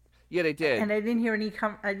 Yeah, they did. And I didn't hear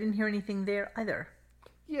I didn't hear anything there either.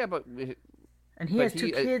 Yeah, but And he has two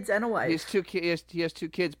kids and a wife. He has two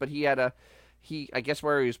kids, but I guess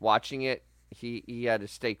where he was watching it, he had to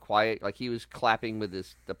stay quiet. Like he was clapping with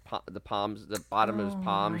the palms, the bottom of his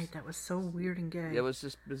palms. Right, that was so weird and gay. It was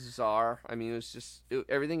just bizarre. I mean, it was just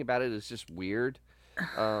everything about it is just weird.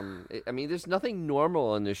 I mean, there's nothing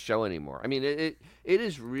normal in this show anymore. I mean, it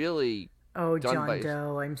is really. Oh, done John by-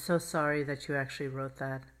 Doe, I'm so sorry that you actually wrote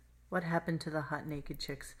that. What happened to the hot naked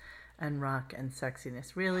chicks and rock and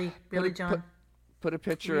sexiness? Really, John? Put a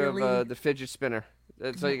picture Really? of the fidget spinner.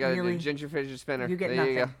 That's all you got. Really? The ginger fidget spinner. You get there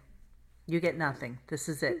nothing. You go. You get nothing. This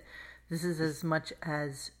is it. This is as much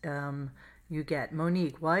as you get.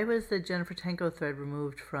 Monique, why was the Jennifer Tanko thread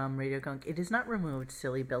removed from Radio Gunk? It is not removed,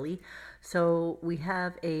 silly Billy. So we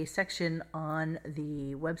have a section on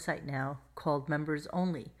the website now called Members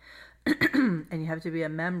Only. And you have to be a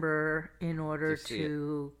member in order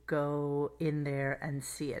to go in there and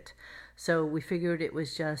see it. So we figured it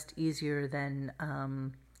was just easier than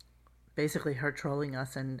basically her trolling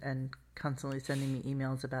us and constantly sending me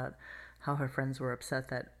emails about how her friends were upset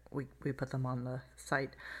that we put them on the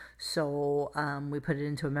site. So we put it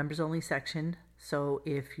into a members only section. So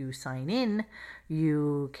if you sign in,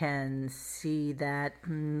 you can see that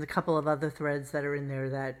a couple of other threads that are in there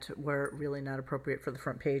that were really not appropriate for the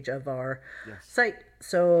front page of our site.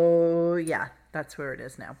 So yeah, that's where it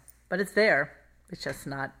is now. But it's there. It's just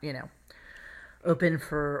not, open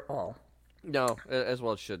for all. No, as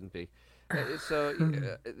well it shouldn't be. So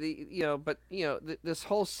this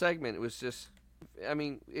whole segment was just, I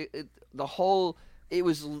mean, the whole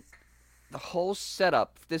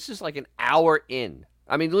setup. This is like an hour in.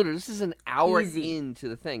 I mean, literally, this is an hour into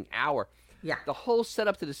the thing. Hour. Yeah. The whole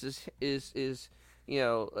setup to this is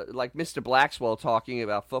like Mr. Blackwell talking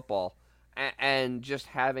about football and just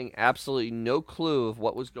having absolutely no clue of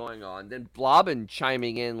what was going on. Then Blobbin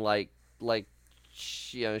chiming in like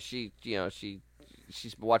she's been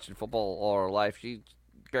watching football all her life. She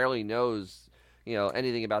barely knows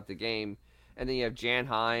anything about the game. And then you have Jan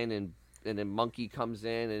Hine and then Monkey comes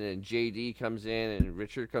in, and then JD comes in, and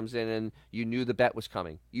Richard comes in, and you knew the bet was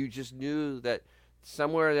coming. You just knew that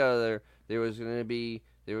somewhere or the other there was going to be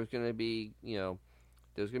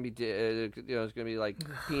like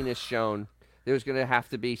penis shown. There was going to have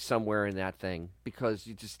to be somewhere in that thing because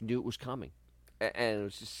you just knew it was coming, and it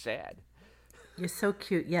was just sad. You're so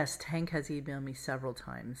cute. Yes, Tank has emailed me several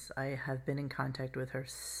times. I have been in contact with her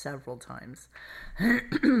several times.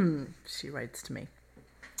 She writes to me.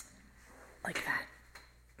 Like that.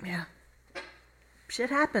 Yeah. Shit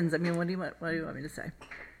happens. I mean, what do you want me to say?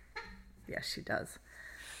 Yes, she does.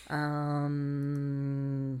 Yeah,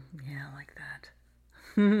 like that.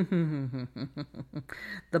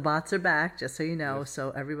 The bots are back, just so you know, so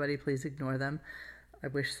everybody please ignore them. I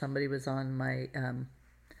wish somebody was on my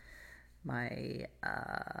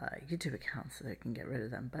YouTube account so they can get rid of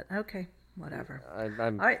them, but okay, whatever.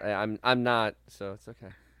 I'm not, so it's okay.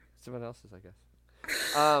 Someone else's, I guess.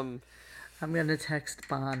 I'm gonna text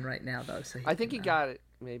Bon right now though, so I think he got it.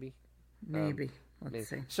 Maybe. Let's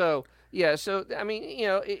see. So yeah, I mean,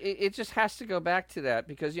 it just has to go back to that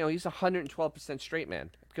because he's 112% straight man.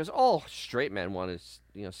 Because all straight men want is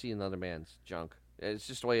see another man's junk. It's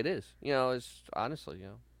just the way it is. It's honestly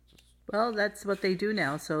Well, that's what they do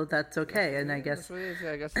now, so that's okay. And I guess that's what it is.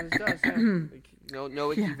 Yeah, I guess it does. Yeah.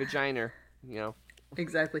 No icky vagina.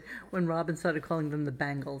 Exactly. When Robin started calling them the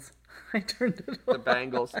Bangles, I turned it off. The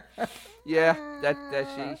Bangles. Yeah, that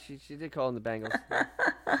she did call them the Bangles.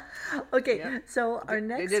 Okay, yeah. So our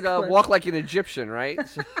next they did clip, walk like an Egyptian, right?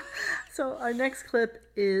 So our next clip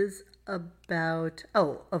is about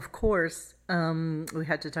of course, we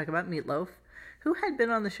had to talk about Meatloaf, who had been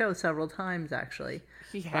on the show several times actually.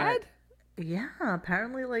 He had? Yeah,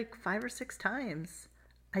 apparently like 5 or 6 times.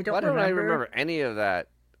 Why don't I remember any of that?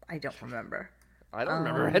 I don't remember. I don't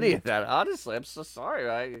remember any of that. Honestly, I'm so sorry.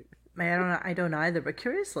 I don't either. But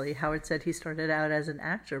curiously, Howard said he started out as an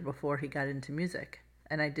actor before he got into music,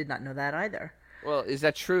 and I did not know that either. Well, is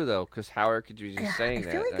that true though? Because Howard could be just saying that.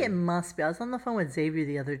 I feel like it must be. I was on the phone with Xavier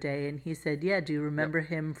the other day, and he said, "Yeah, do you remember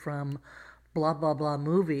him from blah blah blah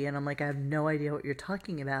movie?" And I'm like, "I have no idea what you're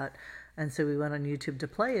talking about." And so we went on YouTube to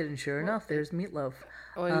play it, and sure enough, there's Meatloaf.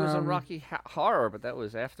 Oh, he was on Rocky Horror, but that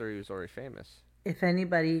was after he was already famous. If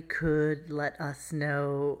anybody could let us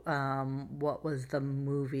know what was the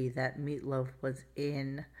movie that Meatloaf was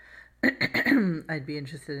in, I'd be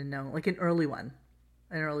interested in knowing, like an early one.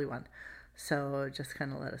 So just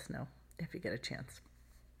kind of let us know if you get a chance.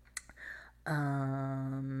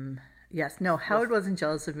 Yes, no, Howard wasn't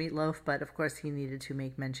jealous of Meatloaf, but of course he needed to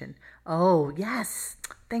make mention. Oh, yes.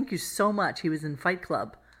 Thank you so much. He was in Fight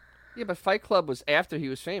Club. Yeah, but Fight Club was after he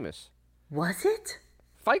was famous. Was it?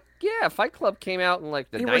 Fight Club came out in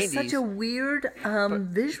like the 90s. It was such a weird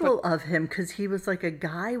visual of him because he was like a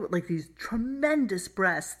guy with like these tremendous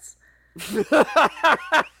breasts.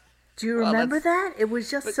 Do you remember that? It was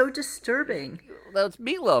just so disturbing. That's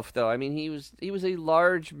Meatloaf, though. I mean, he was a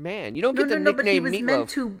large man. You don't get the nickname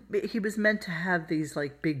Meatloaf. He was meant to have these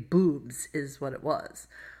like big boobs, is what it was.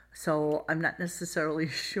 So I'm not necessarily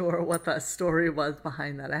sure what the story was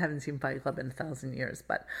behind that. I haven't seen Fight Club in 1,000 years,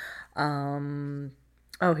 but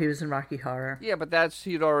he was in Rocky Horror. Yeah, but that's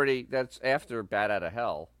after Bat Out of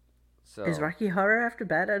Hell. So Is Rocky Horror after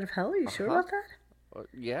Bat Out of Hell? Are you sure about that?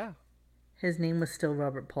 yeah. His name was still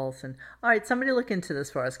Robert Paulson. All right, somebody look into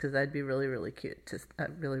this for us because I'd be really, really cute.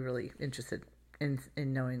 Really interested in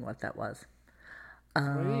knowing what that was.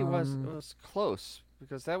 Maybe it was close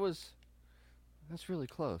because that's really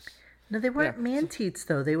close. No, they weren't man-teats,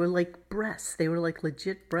 though. They were like breasts. They were like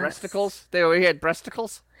legit breasts. Breasticles? He had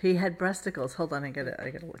breasticles? He had breasticles. Hold on, I gotta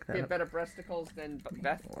look that He had up. better breasticles than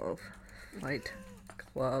Beth? Meatloaf Fight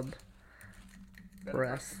Club Better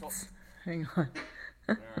breasts. Hang on.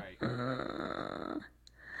 All right.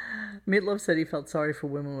 Meatloaf said he felt sorry for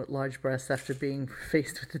women with large breasts after being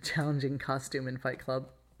faced with a challenging costume in Fight Club.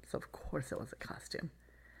 So of course it was a costume.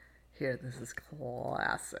 Here, this is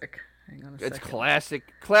classic. Hang on a second. It's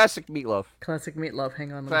classic Meatloaf. Classic Meatloaf.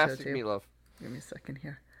 Hang on, let me Classic show it to you. Meatloaf. Give me a second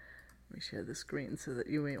here. Let me share the screen so that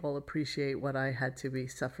you may all appreciate what I had to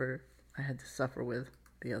suffer with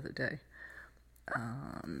the other day.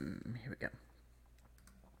 Here we go.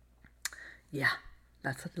 Yeah,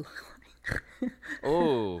 that's what it looked like.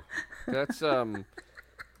 Oh, that's wow.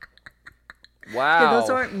 Yeah, those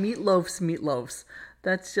aren't meatloafs.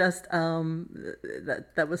 That's just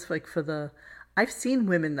that was like for the. I've seen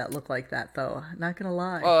women that look like that though. Not gonna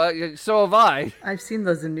lie. So have I. I've seen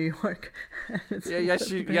those in New York.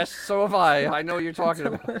 Yes, so have I. I know what you're talking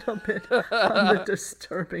about. A little bit on the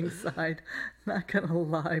disturbing side. Not gonna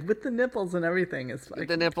lie, with the nipples and everything. It's like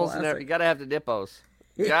The nipples and everything. You gotta have the nippos.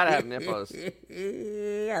 You gotta have nippos.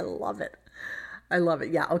 I love it. I love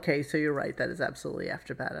it. Yeah. Okay. So you're right. That is absolutely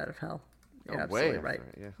after Bat Out of Hell. You're Oh, absolutely way right.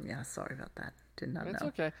 after, yeah. Yeah. Sorry about that. Did not It's know.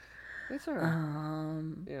 okay. It's all right.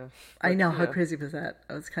 Yeah. I know. But, How yeah. crazy was that?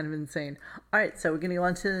 That was kind of insane. All right. So we're gonna go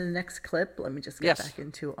on to the next clip. Let me just get Yes. back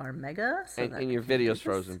into our mega. So that And we your can do video's this.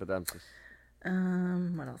 frozen, but I'm just.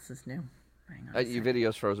 What else is new? Hang on. a Your second.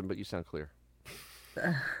 video's frozen, but you sound clear.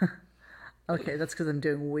 Okay, that's because I'm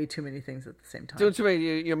doing way too many things at the same time. Doing too many.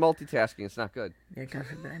 You're multitasking. It's not good. Yeah, God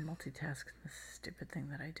forbid I multitask. This stupid thing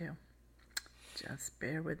that I do. Just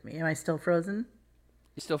bear with me. Am I still frozen?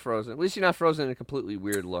 You're still frozen. At least you're not frozen in a completely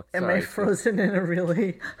weird look. Am Sorry. I frozen in a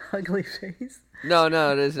really ugly face? No,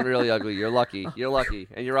 it isn't really ugly. You're lucky. You're lucky,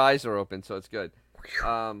 and your eyes are open, so it's good.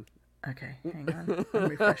 Okay, hang on. I'm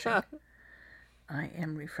refreshing. I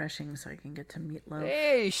am refreshing so I can get to Meatloaf.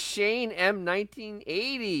 Hey, Shane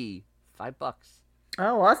M1980, $5.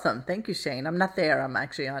 Oh, awesome. Thank you, Shane. I'm not there. I'm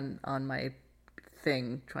actually on my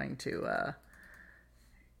thing trying to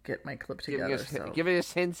get my clip together. Giving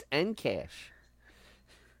us hints and cash.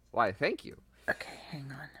 Why? Thank you. Okay,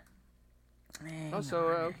 hang on.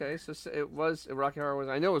 Okay. So it was Rocky Horror was.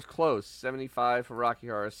 I know it was close. 75 for Rocky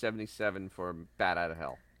Horror, 77 for Bat Out of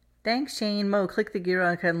Hell. Thanks, Shane. Mo, click the gear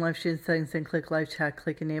icon, live stream settings, then click live chat.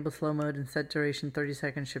 Click enable slow mode and set duration 30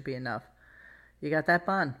 seconds should be enough. You got that,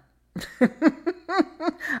 Bon?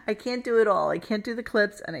 I can't do it all. I can't do the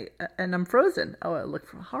clips, and I'm frozen. Oh, I look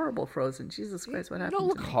horrible frozen. Jesus Christ, what You happened don't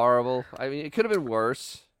look to me? horrible. I mean, it could have been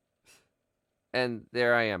worse. And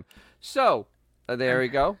there I am. So, there we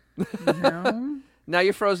go. No. Now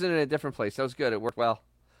you're frozen in a different place. That was good. It worked well.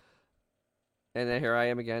 And then here I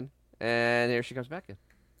am again. And here she comes back in.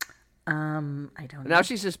 I don't know. Now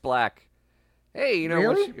she's just black. Hey, you know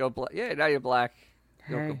Really? once you go black. Yeah, now you're black.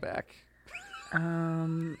 You don't Hey. go back.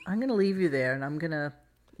 I'm gonna leave you there, and I'm gonna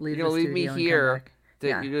leave. You're gonna the leave me studio and come here. back.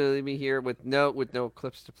 Yeah. You're gonna leave me here with no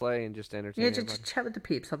clips to play and just entertain Yeah, everybody. just chat with the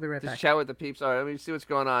peeps. I'll be right Just back. chat with the peeps. All right, let me see what's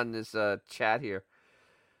going on in this chat here.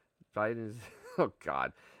 Biden's. Oh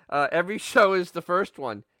God. Every show is the first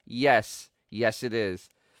one. Yes, it is.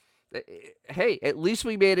 Hey, at least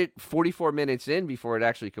we made it 44 minutes in before it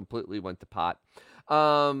actually completely went to pot.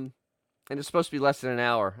 And it's supposed to be less than an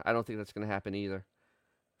hour. I don't think that's going to happen either.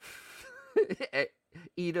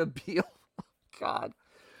 Ida Beale. Oh, God.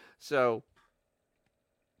 So.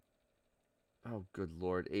 Oh, good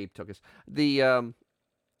Lord. Abe took us. I'm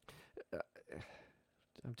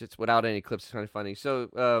just without any clips. It's kind of funny.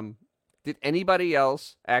 So, did anybody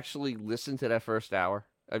else actually listen to that first hour?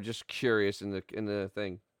 I'm just curious in the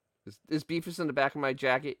thing. Is Beefus in the back of my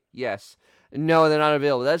jacket? Yes. No, they're not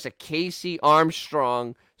available. That's a Casey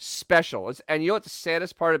Armstrong special. And you know what the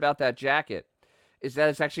saddest part about that jacket is that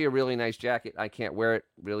it's actually a really nice jacket. I can't wear it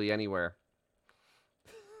really anywhere.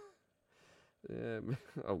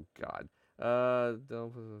 Oh, God.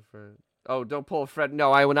 Don't pull a Fred. Oh, don't pull a Fred.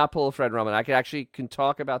 No, I will not pull a Fred Roman. I can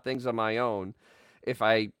talk about things on my own if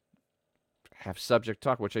I have subject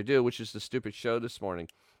talk, which I do, which is the stupid show this morning.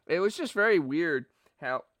 It was just very weird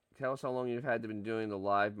how... Tell us how long you've had to been doing the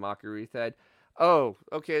live mockery thread. Oh,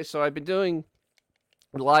 okay. So I've been doing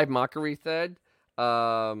the live mockery thread.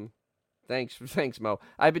 Thanks, Mo.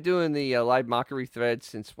 I've been doing the live mockery thread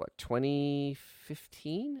since what,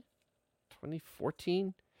 2015?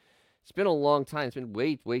 2014. It's been a long time. It's been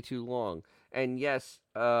way, way too long. And yes,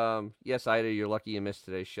 yes, Ida, you're lucky you missed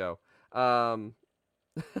today's show. Oh,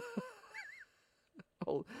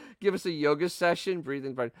 give us a yoga session,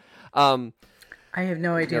 breathing. I have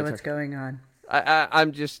no idea No, what's it's going on. I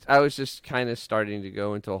was just kind of starting to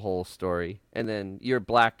go into a whole story, and then you're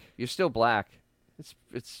black. You're still black.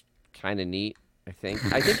 It's kind of neat. I think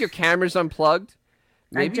your camera's unplugged.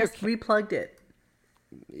 Maybe I just replugged it.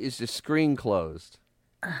 is the screen closed?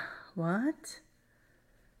 What?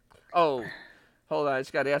 Oh, hold on. I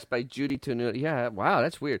just got asked by Judy to. Yeah, wow,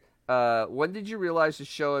 that's weird. When did you realize the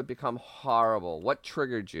show had become horrible? What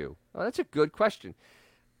triggered you? Oh, that's a good question.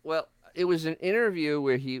 Well, it was an interview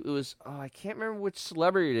where I can't remember which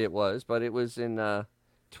celebrity it was, but it was in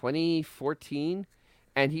 2014,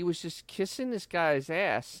 and he was just kissing this guy's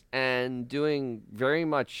ass and doing very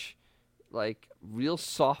much like real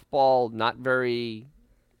softball, not very,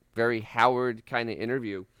 very Howard kind of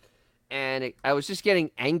interview. And I was just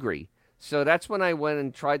getting angry. So that's when I went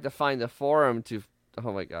and tried to find the forum to.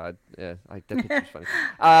 Oh my God! Yeah, that picture's funny.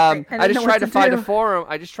 I just tried to find a forum.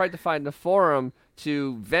 I just tried to find the forum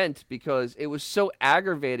to vent because it was so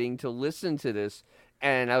aggravating to listen to this,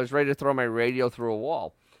 and I was ready to throw my radio through a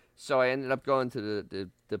wall. So I ended up going to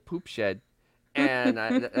the poop shed, and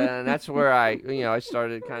and that's where I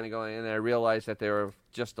started kind of going, and I realized that there were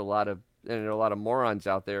just there are a lot of morons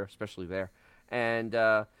out there, especially there. And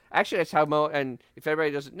actually, that's how Mo. And if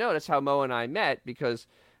everybody doesn't know, that's how Mo and I met because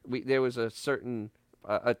there was a certain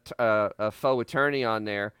a faux attorney on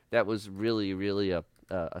there that was really, really a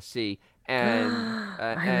C, and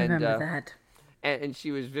I remember that. And she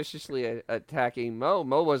was viciously attacking Mo.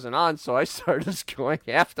 Mo wasn't on, so I started going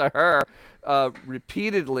after her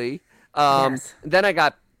repeatedly. Yes. Then I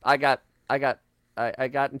got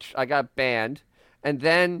banned, and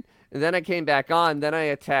then I came back on. Then I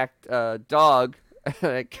attacked Dog.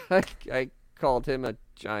 I called him a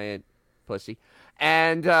giant pussy.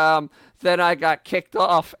 And then I got kicked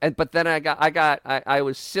off, but then I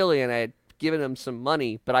was silly and I had given him some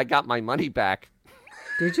money, but I got my money back.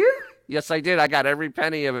 Did you? Yes, I did. I got every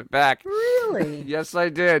penny of it back. Really? Yes, I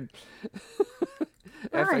did.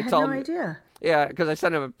 Oh, I had no idea. Yeah, because I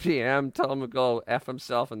sent him a PM, tell him to go F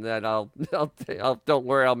himself, and then I'll don't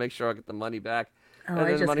worry, I'll make sure I get the money back. Oh, And I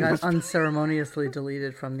then just money got was- unceremoniously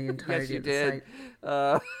deleted from the entirety Yes, you of the did.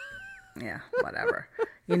 site. Yeah, whatever.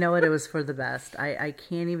 You know what? It was for the best. I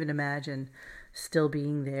can't even imagine still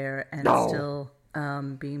being there and No. still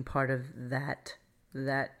being part of that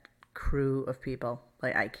crew of people.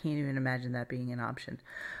 Like, I can't even imagine that being an option.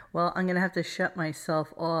 Well, I'm going to have to shut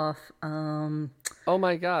myself off. Oh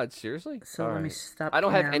my God! Seriously? So All let me right. stop. I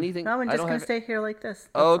don't have now. anything. No, I'm I just don't going have- to stay here like this. That's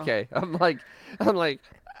Oh, all. okay. I'm like, I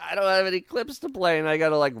don't have any clips to play, and I got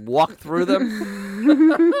to like walk through them.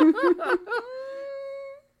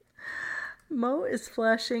 Mo is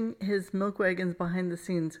flashing his milk wagons behind the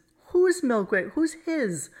scenes. Whose milk wagon? Who's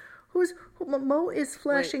his? Mo is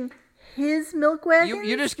flashing his milk wagons?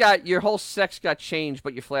 You just got your whole sex got changed,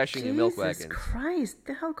 but you're flashing your milk Jesus wagons. Christ,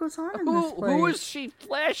 the hell goes on in this place? Who is she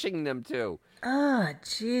flashing them to? Ah,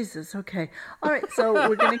 Jesus. Okay. All right. So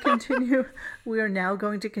we're going to continue. We are now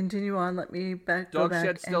going to continue on. Let me go Dog back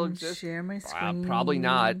Shed still and exists? share my screen. Probably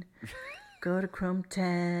not. Go to Chrome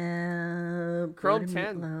tab. Chrome go to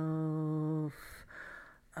 10. Meatloaf.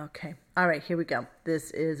 Okay. All right. Here we go. This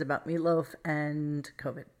is about Meatloaf and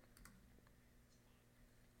COVID.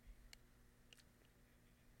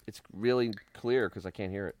 It's really clear because I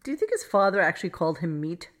can't hear it. Do you think his father actually called him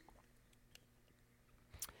meat?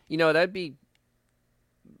 You know, that'd be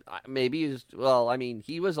maybe.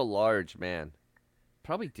 He was a large man.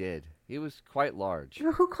 Probably did. He was quite large. You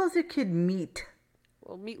know, who calls their kid meat?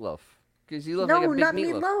 Well, Meatloaf, because he looked No, like a big not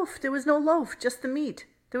meatloaf. meatloaf. There was no loaf, just the meat.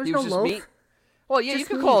 There was He no was just loaf. meat? Well, yeah, you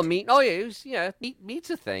Just could call meat. him meat. Oh yeah, meat's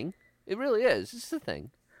a thing. It really is. It's a thing.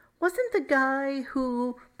 Wasn't the guy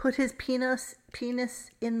who put his penis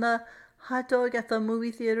in the hot dog at the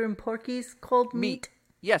movie theater in Porky's called meat?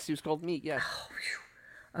 Yes, he was called meat. Yes.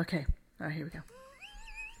 Okay. All right, here we go.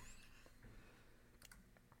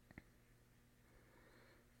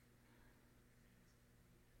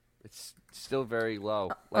 It's still very low.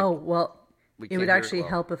 Oh, well, we it can't would hear it actually well.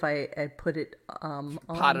 help if I put it on.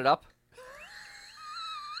 Pot it up.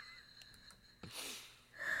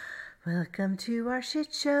 Welcome to our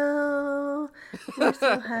shit show. We're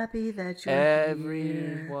so happy that you're here.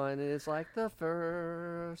 Everyone is like the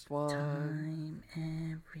first one. Time,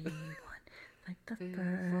 everyone, like the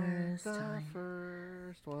first The time.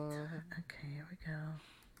 first one. Okay, here we go.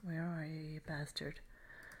 Where are you, you bastard?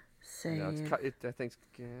 No, it's Save. cut. I think.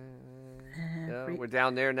 Yeah, Every- we're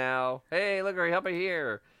down there now. Hey, look, hurry, help me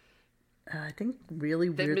here. I think really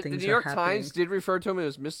The weird things New York are happening. Times did refer to him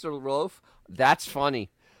as Mr. Loaf. That's funny.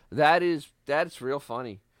 That's real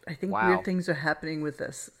funny. I think Wow. weird things are happening with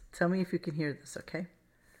this. Tell me if you can hear this, okay?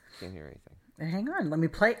 Can't hear anything. Hang on, let me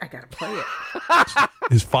play. I gotta play it.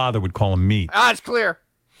 His father would call him Meat, Ah, it's clear.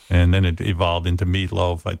 and then it evolved into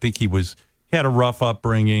Meatloaf. I think he had a rough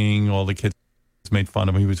upbringing. All the kids made fun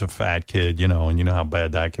of him. He was a fat kid, and you know how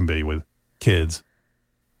bad that can be with kids.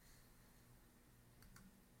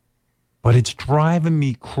 But it's driving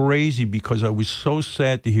me crazy because I was so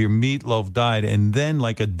sad to hear Meatloaf died. And then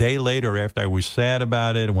like a day later, after I was sad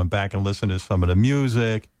about it, I went back and listened to some of the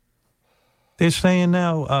music. They're saying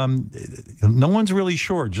now, no one's really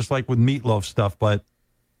sure, just like with Meatloaf stuff, but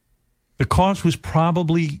the cause was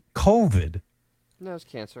probably COVID, No, it's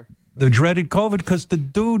cancer. the dreaded COVID, because the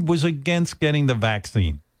dude was against getting the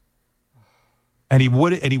vaccine. And he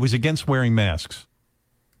was against wearing masks.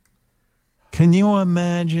 Can you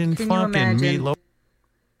imagine Can you fucking imagine? Meatloaf?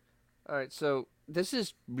 All right, so this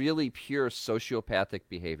is really pure sociopathic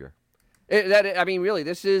behavior. Really,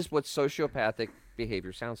 this is what sociopathic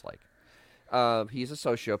behavior sounds like. He's a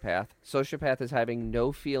sociopath. Sociopath is having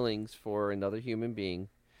no feelings for another human being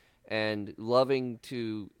and loving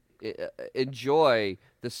to enjoy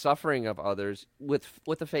the suffering of others with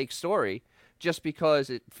a fake story just because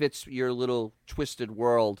it fits your little twisted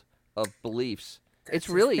world of beliefs. That's It's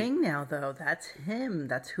really his thing now, though. That's him.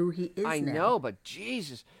 That's who he is I now. know, but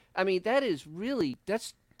Jesus. I mean,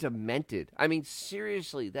 that's demented. I mean,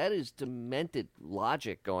 seriously, that is demented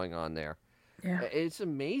logic going on there. Yeah. It's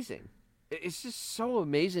amazing. It's just so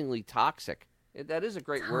amazingly toxic. That is a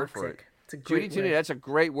great word for it. Toxic. It's a Judy great Tooney, word. that's a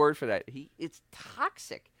great word for that. It's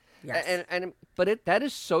toxic. Yes. But that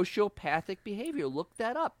is sociopathic behavior. Look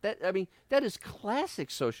that up. That is classic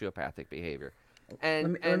sociopathic behavior.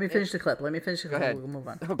 And Let me finish the clip. Let me finish the Go clip. ahead. We'll move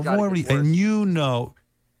on. Oh, God, it gets worse. And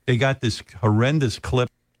they got this horrendous clip.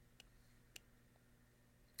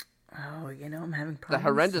 Oh, I'm having problems.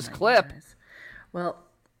 horrendous tonight, clip. guys. Well,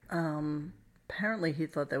 apparently he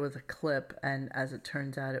thought there was a clip, and as it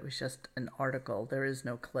turns out, it was just an article. There is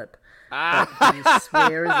no clip. But he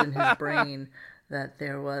swears in his brain that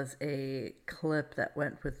there was a clip that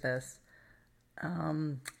went with this.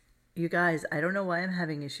 You guys, I don't know why I'm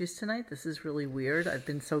having issues tonight. This is really weird. I've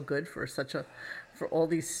been so good for all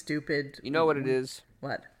these stupid. You know what it is?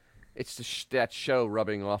 What? It's that show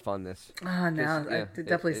rubbing off on this. Ah, now yeah,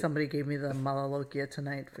 definitely somebody gave me the Malalokia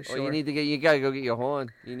tonight for sure. Well, you gotta go get your horn.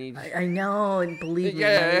 You need. I know, and believe me,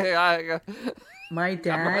 Yeah. my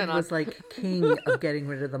dad on. was like king of getting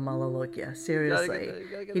rid of the Malalokia. Seriously, you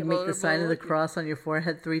gotta get he'd the make the sign of the Malalokia. cross on your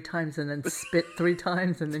forehead 3 times, and then spit 3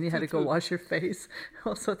 times, and then you had to go wash your face.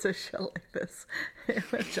 All sorts of shit like this. It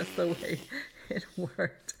was just the way it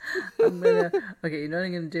worked. Okay, you know what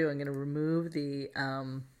I'm gonna do? I'm gonna remove the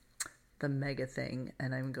mega thing,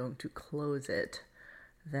 and I'm going to close it.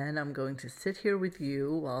 Then I'm going to sit here with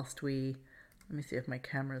you whilst let me see if my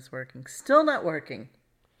camera's working. Still not working.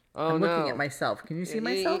 Oh, I'm looking no. at myself. Can you see Yeah,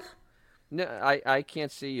 myself? No, I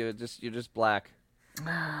can't see you. You're just black. You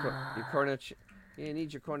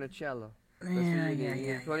need your cornicello. That's what Yeah, you need. yeah,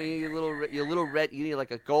 You yeah, need your little red. You need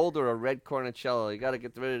like a gold or a red cornicello. You got to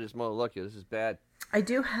get rid of this Malalokia. This is bad. I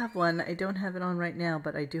do have one. I don't have it on right now,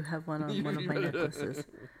 but I do have one on one of my necklaces.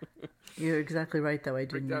 You're exactly right, though. I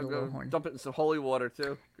do need a little horn. Dump it in some holy water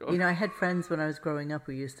too. Go. I had friends when I was growing up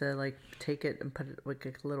who used to like take it and put it like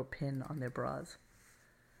a little pin on their bras.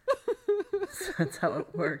 So that's how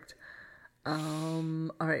it worked. All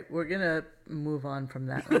right, we're gonna move on from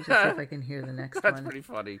that. Let me just see if I can hear the next That's one. pretty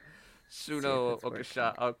funny. Suno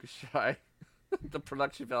Okashai. The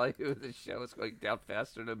production value of the show is going down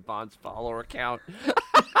faster than Bond's follower count.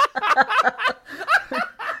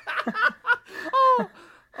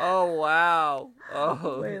 Oh wow!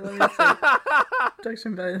 Oh. Wait, let me see.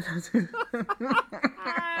 Production value.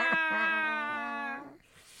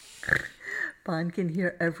 Bond can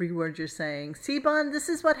hear every word you're saying. See, Bond, this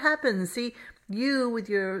is what happens. See, you with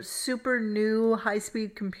your super new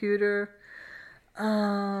high-speed computer.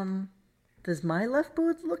 Does my left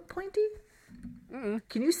boob look pointy? Mm-mm.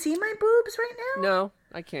 Can you see my boobs right now? No,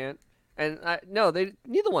 I can't. And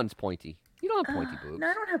neither one's pointy. You don't have pointy boobs. No,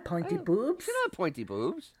 I don't have pointy boobs. She don't have pointy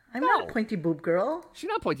boobs. I'm not a pointy boob girl. She's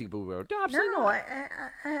not a pointy boob girl. No, absolutely No, not.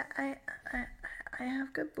 I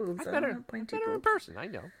have good boobs. I better, don't have pointy better in boobs. person. I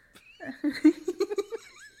know.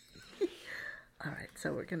 All right,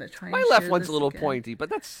 so we're gonna try. My and left share one's this a little again. pointy, but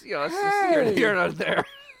that's that's just here and there.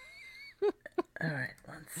 All right,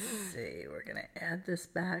 let's see. We're gonna add this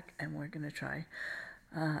back, and we're gonna try.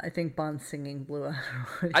 I think Bond's singing blew out.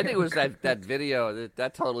 I think it was that video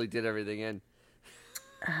that totally did everything in.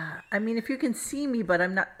 I mean, if you can see me, but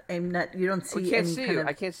I'm not. You don't see. We can't any see kind you. of,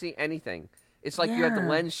 I can't see anything. It's like you have the Yeah.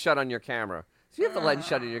 lens shut on your camera. So you have the lens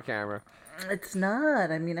shut on your camera. It's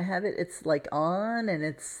not. I mean, I have it. It's like on, and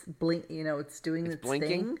it's blink. It's doing its blinking?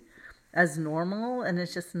 thing as normal, and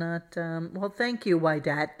it's just not. Well, thank you, why,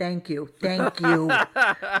 Dad. Thank you. Thank you.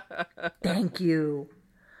 Thank you.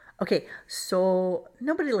 Okay, so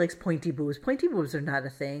nobody likes pointy boobs. Pointy boobs are not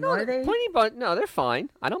a thing, are they? No, they're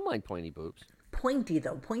fine. I don't mind pointy boobs. Pointy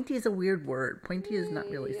though. Pointy is a weird word. Pointy is not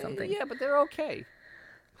really something. Yeah, but they're okay.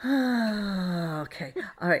 Okay.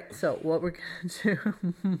 All right. So what we're gonna do?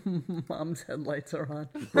 Mom's headlights are on.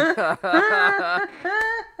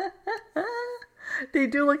 They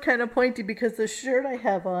do look kind of pointy because the shirt I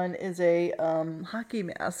have on is a hockey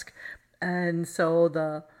mask, and so It's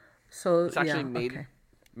actually yeah, made okay.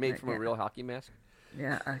 made from a real hockey mask.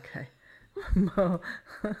 Yeah. Okay.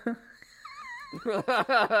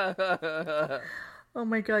 Oh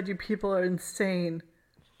my God! You people are insane.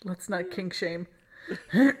 Let's not kink shame.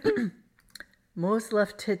 Mo's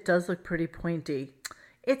left tit does look pretty pointy.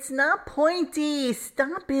 It's not pointy.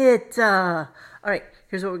 Stop it. All right,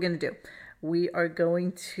 here's what we're going to do. We are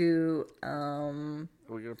going to... We're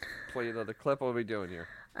gonna play another clip. What are we doing here?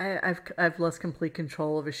 I've lost complete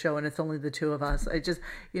control of a show, and it's only the two of us. I just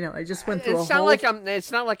went through It's a not whole... like I'm.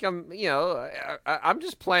 It's not like I'm. I'm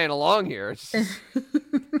just playing along here. It's just-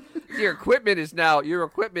 your equipment is now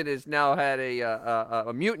had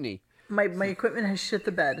a mutiny. My equipment has shit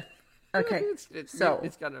the bed. Okay, It's so...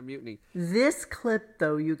 got a mutiny. This clip,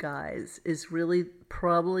 though, you guys, is really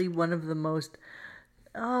probably one of the most...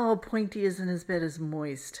 Oh, pointy isn't as bad as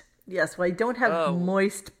moist. Yes, well, I don't have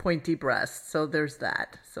moist, pointy breasts, so there's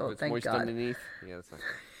that. So It's thank moist God. underneath. Yeah, that's not.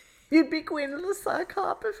 You'd be queen of the sock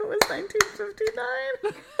hop if it was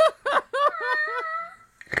 1959.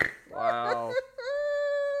 Wow.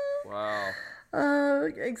 Wow.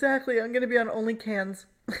 Exactly. I'm going to be on OnlyCans.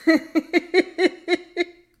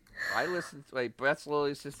 I listened. Wait, Brett's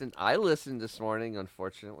Lily assistant. I listened this morning.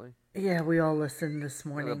 Unfortunately. Yeah, we all listened this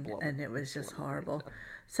morning, and it was just horrible.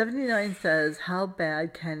 79 says, how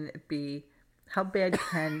bad can it be? How bad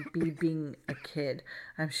can be being a kid?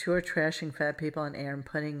 I'm sure trashing fat people on air and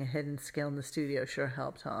putting a hidden skill in the studio sure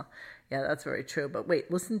helped, huh? Yeah, that's very true. But wait,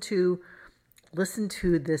 listen to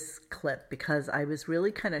this clip, because I was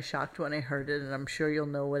really kind of shocked when I heard it, and I'm sure you'll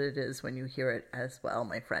know what it is when you hear it as well,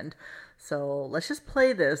 my friend. So let's just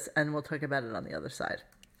play this, and we'll talk about it on the other side.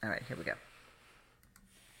 All right, here we go.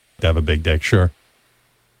 To have a big dick, sure.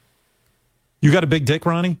 You got a big dick,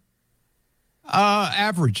 Ronnie?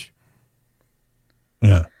 Average.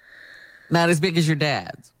 Yeah. Not as big as your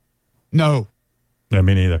dad's. No. Yeah,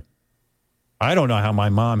 me neither. I don't know how my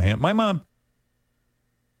mom my mom.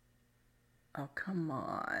 Oh, come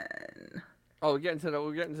on. Oh, we're getting to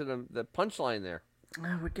the punchline there.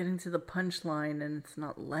 Oh, we're getting to the punchline, and it's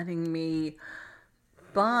not letting me.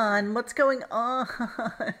 Bon, what's going on?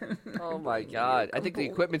 Oh my God! I think the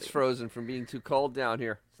equipment's frozen from being too cold down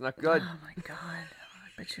here. It's not good. Oh my God. I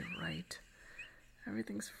bet you're right.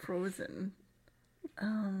 Everything's frozen.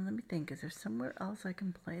 Let me think. Is there somewhere else I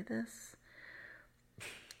can play this?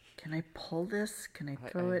 Can I pull this? Can I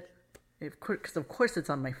throw it? Because of course it's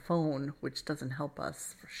on my phone, which doesn't help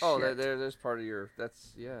us for shit. Oh, there's part of your.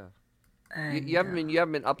 That's yeah. And, You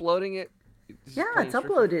haven't been uploading it. yeah, it's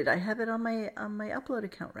uploaded. I have it on my upload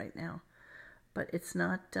account right now, but it's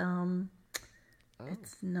not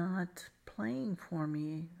it's not playing for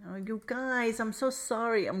me. Oh, you guys, I'm so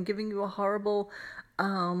sorry. I'm giving you a horrible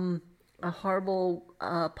podcast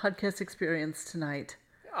experience tonight.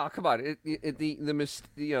 Oh, come on!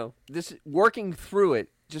 This working through it,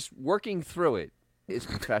 just working through it, is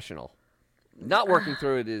professional. Not working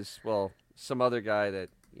through it is some other guy that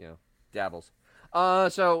dabbles.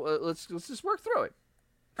 So let's just work through it.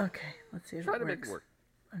 Okay, let's see if Try it to works. make it work.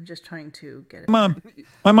 I'm just trying to get it. My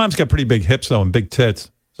mom's got pretty big hips, though, and big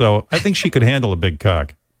tits. So I think she could handle a big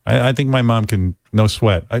cock. I think my mom can, no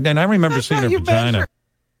sweat. And I remember seeing her vagina.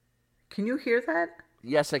 Can you hear that?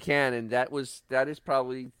 Yes, I can, and that is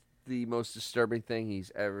probably the most disturbing thing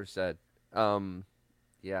he's ever said.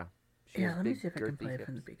 Yeah. She has Let me big, see if I can girthy play it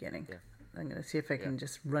from the hips. beginning. Yeah. I'm going to see if I can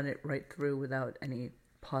just run it right through without any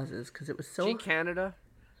pauses, because it was so... See, Canada,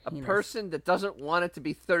 a heinous. person that doesn't want it to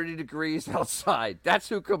be 30 degrees outside. That's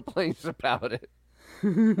who complains about it.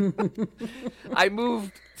 I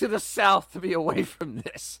moved to the south to be away from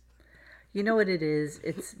this. You know what it is?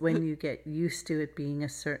 It's when you get used to it being a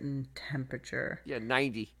certain temperature. Yeah,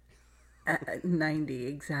 90. 90,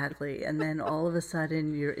 exactly. And then all of a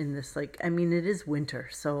sudden you're in this, it is winter,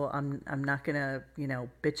 so I'm not going to,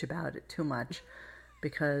 bitch about it too much.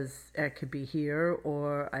 because I could be here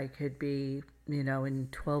or I could be, in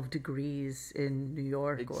 12 degrees in New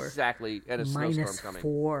York Exactly, and a snowstorm minus coming.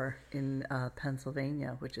 4 in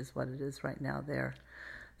Pennsylvania, which is what it is right now there.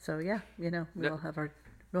 So yeah, we'll have our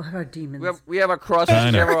demons. We have our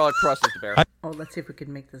crosses. We have all our crosses to bear. Oh, let's see if we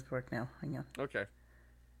can make this work now. Hang on. Okay.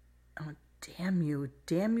 Oh, damn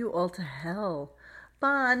you all to hell.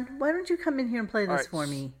 Bon, why don't you come in here and play this for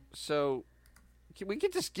me? So, we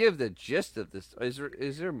could just give the gist of this.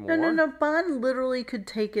 Is there more? No. Bon literally could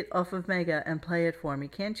take it off of Mega and play it for me.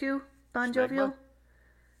 Can't you, Bon Jovial?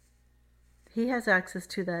 He has access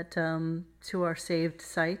to that, to our saved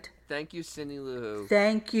site. Thank you, Cindy Lou Who.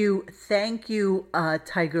 Thank you,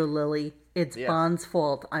 Tiger Lily. It's Bon's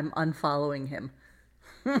fault. I'm unfollowing him.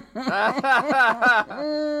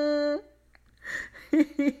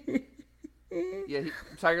 Yeah,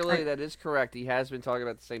 Tiger Lily, that is correct. He has been talking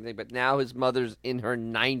about the same thing, but now his mother's in her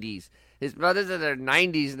 90s. His mother's in her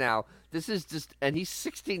 90s now. This is just, and he's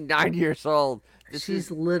 69 years old.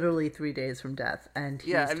 She's literally 3 days from death, and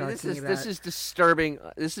he's this is disturbing.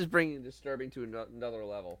 This is bringing disturbing to another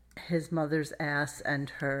level. His mother's ass and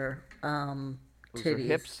her titties, her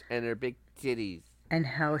hips and her big titties, and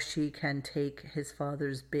how she can take his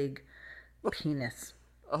father's big penis.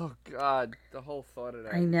 Oh, God, the whole thought of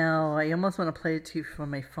that. I know. I almost want to play it to you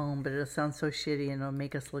from my phone, but it'll sound so shitty and it'll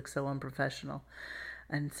make us look so unprofessional.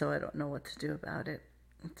 And so I don't know what to do about it.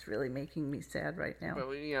 It's really making me sad right now. But,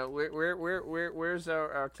 where's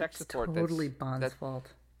our tech support? It's totally Bond's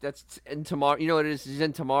fault. That's in tomorrow. You know what it is? He's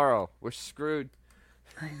in tomorrow. We're screwed.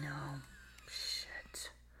 I know.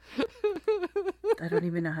 Shit. I don't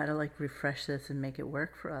even know how to, refresh this and make it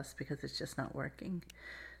work for us because it's just not working.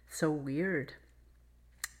 It's so weird.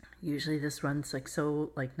 Usually this runs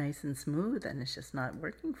so nice and smooth, and it's just not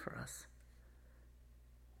working for us.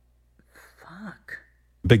 Fuck.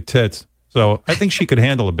 Big tits. So I think she could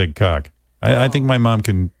handle a big cock. I think my mom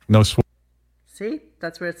can See?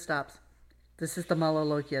 That's where it stops. This is the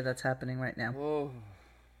malolokia that's happening right now. Whoa.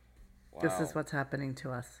 Wow. This is what's happening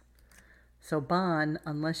to us. So Bon,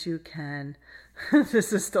 unless you can,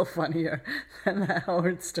 this is still funnier than the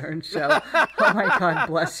Howard Stern show. Oh my God,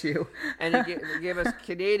 bless you. And he gave us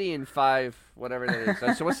Canadian 5, whatever that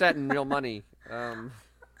is. So what's that in real money?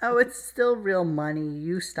 Oh, it's still real money.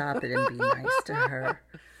 You stop it and be nice to her.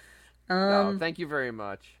 No, thank you very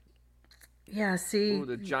much. Yeah, see, Ooh,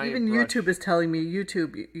 the giant even brush. YouTube is telling me,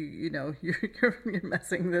 YouTube, you're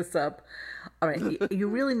messing this up. All right, you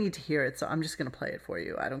really need to hear it, so I'm just going to play it for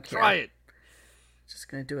you. I don't care. Try it. Just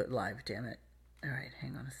going to do it live, damn it. All right,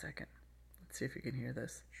 hang on a second. Let's see if you can hear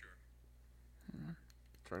this. Sure.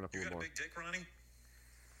 Turn up a little more. You got a big dick, Ronnie?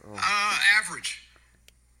 Oh. Average.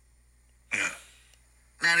 Yeah.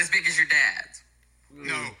 Not as big as your dad's.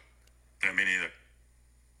 No. Me neither.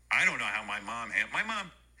 I don't know how my mom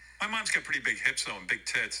my mom's got pretty big hips though and big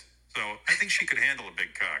tits, so I think she could handle a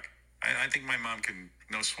big cock. I think my mom can,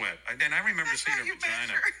 no sweat. And I remember seeing her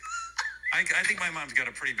vagina. I think my mom's got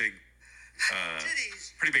a pretty big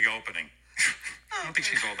opening. I don't think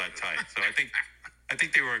she's all that tight. So I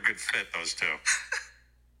think they were a good fit, those two.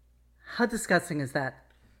 How disgusting is that?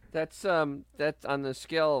 That's on the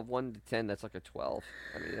scale of 1 to 10. That's like a 12.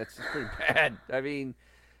 I mean, that's pretty bad. I mean,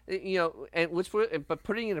 and but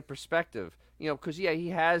putting it in perspective, because he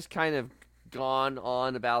has kind of gone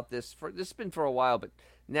on about this has been for a while, but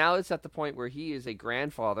now it's at the point where he is a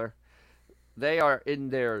grandfather. They are in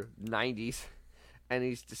their 90s, and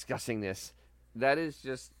he's discussing this. Yeah.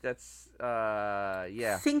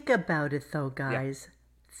 Think about it, though, guys. Yeah.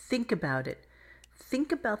 Think about it.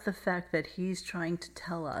 Think about the fact that he's trying to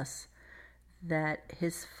tell us that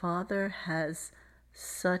his father has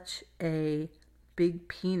such a big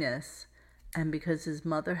penis, and because his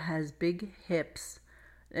mother has big hips,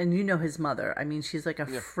 and his mother, I mean, she's like a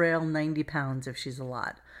frail 90 pounds if she's a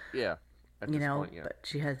lot. Yeah. At this point, yeah. But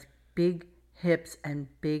she has big hips and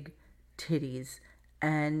big titties,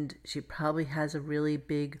 and she probably has a really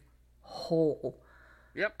big hole.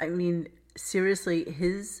 Yep. I mean, seriously,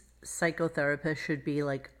 his psychotherapist should be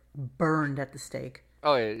burned at the stake.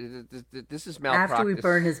 Oh yeah, this is malpractice. After we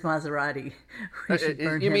burn his Maserati, we should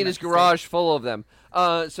burn him. You mean his garage full of them?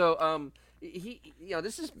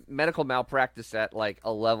 This is medical malpractice at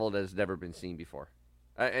a level that has never been seen before.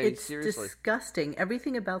 It's seriously disgusting.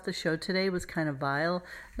 Everything about the show today was kind of vile.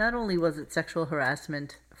 Not only was it sexual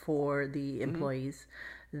harassment for the employees,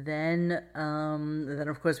 then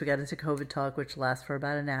of course we got into COVID talk, which lasts for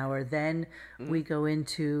about an hour. Then we go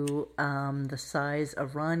into the size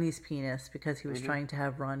of Ronnie's penis because he was trying to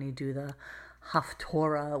have Ronnie do the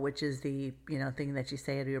Haftorah, which is the thing that you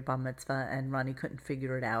say at your bar mitzvah, and Ronnie couldn't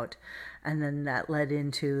figure it out, and then that led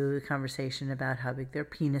into the conversation about how big their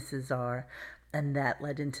penises are, and that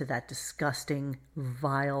led into that disgusting,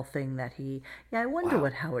 vile thing that he. Yeah, I wonder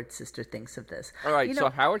what Howard's sister thinks of this. All right, so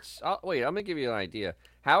Howard's. Wait, I'm gonna give you an idea.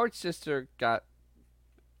 Howard's sister got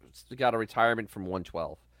a retirement from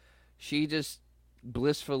 112. She just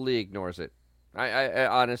blissfully ignores it. I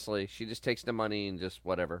honestly, she just takes the money and just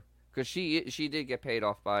whatever. Because she did get paid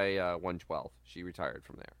off by 112. She retired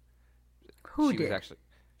from there. Who she did? Was actually,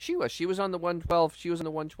 she was on the 112. She was on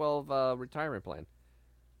the 112 retirement plan.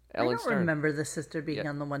 Ellen I don't Stern. remember the sister being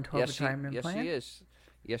on the 112 retirement yes, plan. Yes, she is.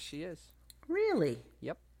 Yes, she is. Really?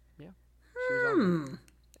 Yep. Yeah. She was on there.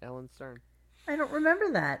 Ellen Stern. I don't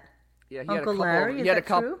remember that. Yeah, Uncle Larry, is that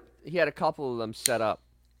true? He had a couple of them set up,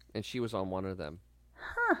 and she was on one of them.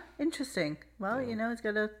 Huh, interesting. Well, he's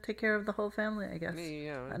got to take care of the whole family, I guess.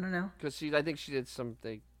 Yeah. I don't know. Because I think she did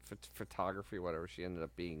something photography or whatever. She ended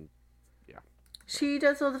up being, She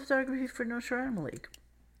does all the photography for No Shore Animal League.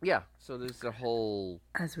 Yeah, so there's the whole...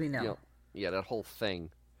 As we know. That whole thing.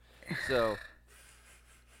 So...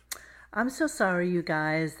 I'm so sorry, you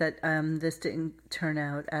guys, that this didn't turn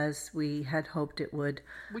out as we had hoped it would.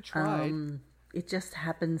 We tried. It just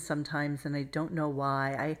happens sometimes, and I don't know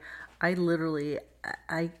why. I literally,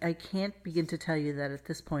 I can't begin to tell you that at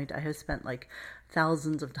this point I have spent like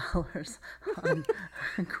thousands of dollars on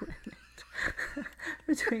equipment.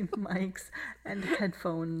 Between mics and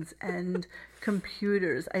headphones and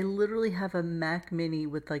computers. I literally have a Mac Mini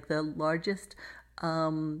with like the largest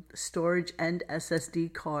storage and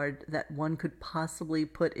SSD card that one could possibly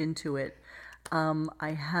put into it.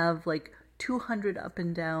 I have like 200 up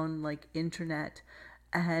and down like internet,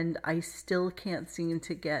 and I still can't seem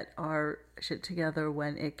to get our shit together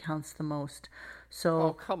when it counts the most.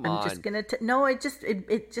 So come I'm on. just gonna no. It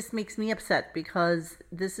just makes me upset because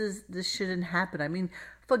this shouldn't happen. I mean,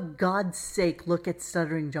 for God's sake, look at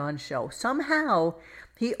Stuttering John's show. Somehow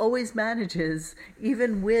he always manages,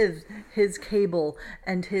 even with his cable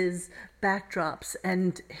and his backdrops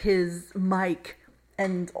and his mic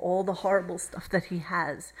and all the horrible stuff that he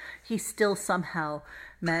has, he still somehow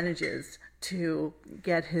manages to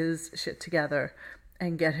get his shit together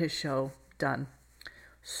and get his show done.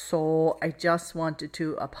 So I just wanted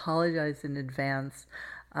to apologize in advance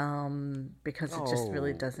because it just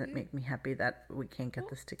really doesn't make me happy that we can't get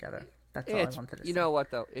this together. That's all I wanted to say. You know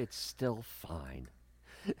what, though? It's still fine.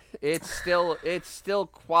 It's still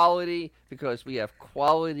quality because we have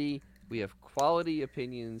quality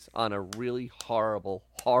opinions on a really horrible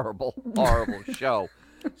show.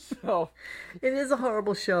 So it is a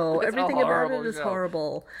horrible show. Everything about it is show.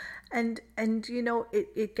 horrible. And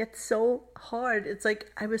it gets so hard. It's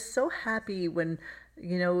like I was so happy when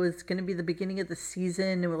it was going to be the beginning of the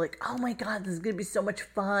season and we're like, oh my God, this is going to be so much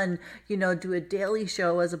fun, do a daily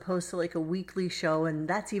show as opposed to like a weekly show, and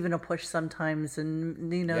that's even a push sometimes,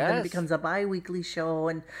 and then it becomes a bi-weekly show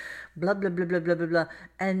and blah blah blah blah blah blah blah.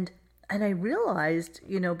 And I realized,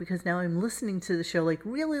 because now I'm listening to the show, like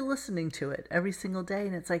really listening to it every single day,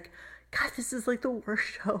 and it's like, God, this is like the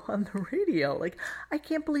worst show on the radio. Like, I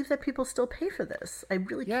can't believe that people still pay for this. I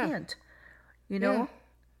really can't.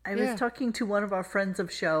 I was talking to one of our friends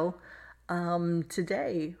of show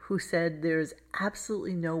today who said there's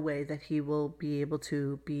absolutely no way that he will be able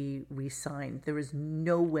to be re-signed. There is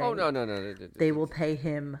no way. Oh, no. They will pay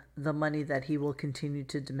him the money that he will continue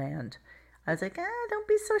to demand. I was like, don't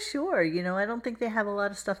be so sure. I don't think they have a lot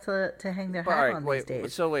of stuff to hang their hat on these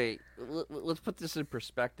days. So let's put this in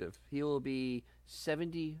perspective. He will be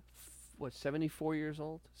 74 years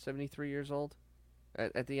old, 73 years old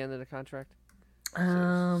at the end of the contract?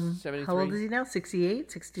 73? How old is he now?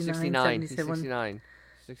 68, 69, 69. 77, He's 69.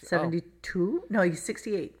 72? No, he's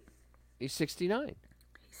 68. He's 69.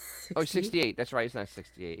 He's 68. That's right. He's not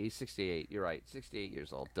 68. He's 68. You're right. 68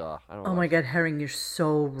 years old. Duh. I don't know. Oh my God, Herring, you're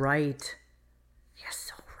so right. You're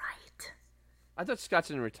so right. I thought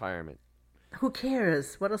Scott's in retirement. Who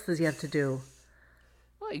cares? What else does he have to do?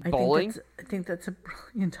 Like bowling. I think that's a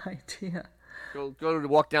brilliant idea. Go to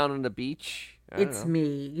walk down on the beach. It's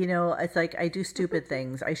me. It's like I do stupid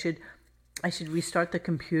things. I should restart the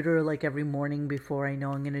computer like every morning before I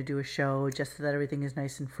know I'm going to do a show, just so that everything is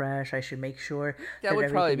nice and fresh. I should make sure that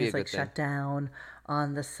would probably everything be a is like good thing. shut down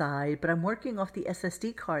on the side. But I'm working off the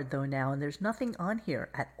SSD card though now, and there's nothing on here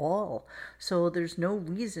at all. So there's no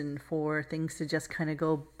reason for things to just kind of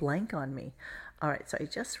go blank on me. All right, so I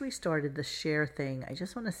just restarted the share thing. I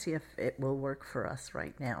just want to see if it will work for us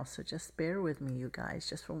right now. So just bear with me, you guys,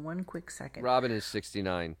 just for one quick second. Robin is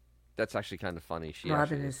 69. That's actually kind of funny.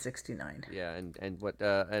 Robin is 69. Yeah,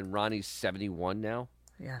 and Ronnie's 71 now.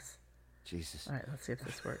 Yes. Jesus. All right, let's see if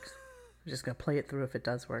this works. I'm just going to play it through if it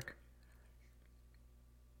does work.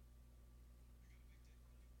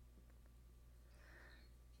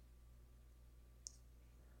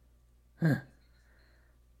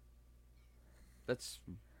 That's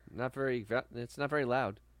not very. It's not very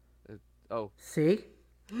loud. Oh, See?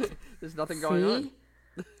 there's nothing going on.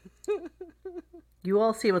 You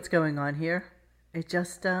all see what's going on here. It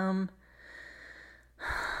just, I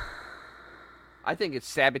think it's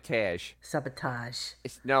sabotage. sabotage.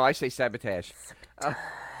 No, I say sabotage.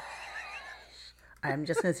 I'm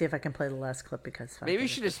just going to see if I can play the last clip because... Maybe you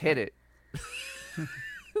should just hit it.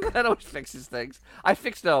 That always fixes things. I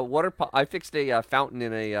fixed a I fixed a fountain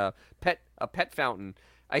in a pet fountain.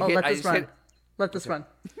 Let this run. Let this run.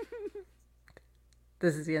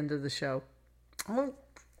 This is the end of the show. Oh,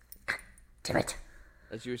 damn it.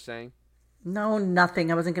 As you were saying? No,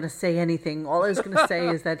 nothing. I wasn't going to say anything. All I was going to say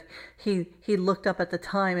is that he looked up at the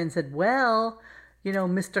time and said, well, you know,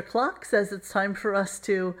 Mr. Clock says it's time for us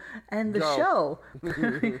to end the show.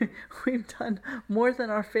 We've done more than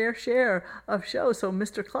our fair share of shows. So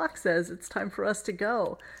Mr. Clock says it's time for us to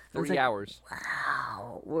go. 3 hours.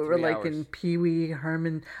 Wow. We were like in Pee Wee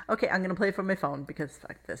Herman. Okay, I'm going to play it from my phone because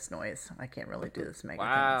fuck this noise. I can't really do this mega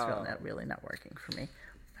thing. It's really not working for me.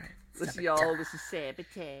 All right. Listen, y'all, this is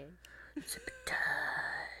sabotage.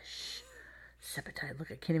 Sabotage.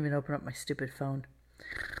 Look, I can't even open up my stupid phone.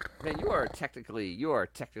 Man, you are technically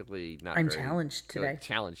not. I'm very challenged today.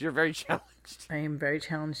 Challenged. You're very challenged. I am very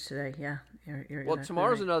challenged today. Yeah. You're Well, exactly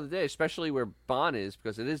tomorrow's right. another day, especially where Bon is,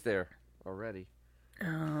 because it is there already.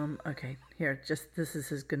 Okay. Here, this is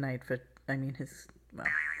his good night for. I mean his. Well.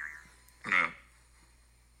 No.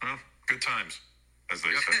 Well, good times, as they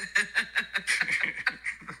say.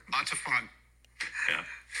 Lots of fun. Yeah.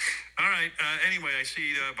 All right. Anyway, I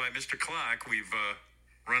see by Mr. Clock we've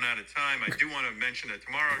run out of time. I do want to mention that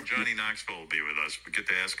tomorrow Johnny Knoxville will be with us. We get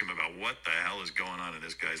to ask him about what the hell is going on in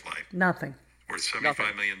this guy's life. Nothing. Worth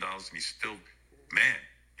 $75 million, and he's still, man,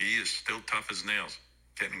 he is still tough as nails.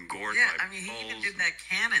 Getting gored Yeah, by I mean, he even bulls. did that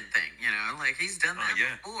cannon thing, you know? Like, he's done that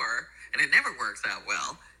before, and it never works out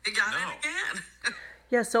well. He got it again.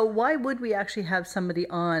 Yeah, so why would we actually have somebody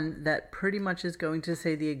on that pretty much is going to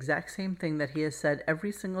say the exact same thing that he has said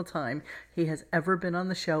every single time he has ever been on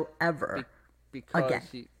the show, ever?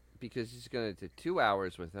 Because he's going to do 2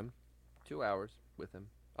 hours with him. 2 hours with him.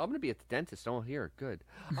 I'm going to be at the dentist. I won't hear. Good.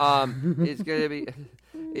 It's going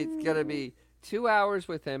to be 2 hours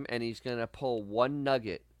with him, and he's going to pull one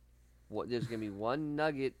nugget. There's going to be one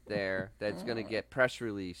nugget there that's going to get press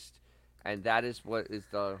released, and that is what is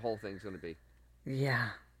the whole thing's going to be.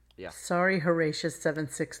 Yeah. Yeah. Sorry,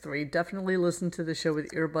 Horatius763. Definitely listen to the show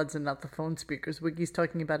with earbuds and not the phone speakers. Wiggy's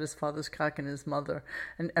talking about his father's cock and his mother,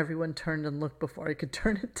 and everyone turned and looked before I could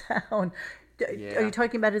turn it down. Yeah. Are you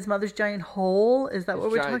talking about his mother's giant hole? Is that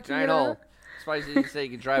what we're talking giant about? hole. That's why you say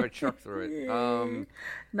you can drive a truck through it.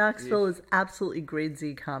 Knoxville is absolutely grade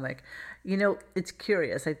Z comic. You know, it's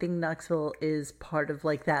curious. I think Knoxville is part of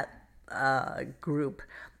like that group.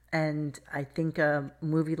 And I think a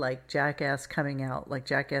movie like Jackass coming out, like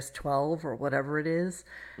Jackass 12 or whatever it is,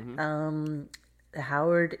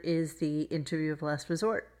 Howard is the interview of last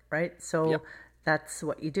resort, right? So that's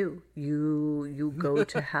what you do. You go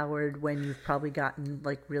to Howard when you've probably gotten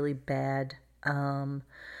like really bad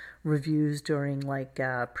reviews during like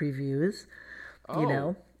previews, you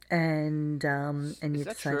know, and you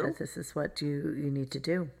decide that this is what you need to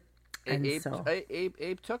do. And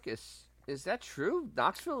Abe Tookus. Is that true?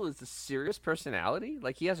 Knoxville is a Sirius personality?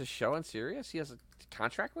 Like he has a show on Sirius? He has a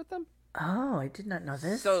contract with them? Oh, I did not know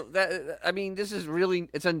this. So that I mean, this is really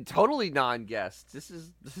it's a totally non-guest. This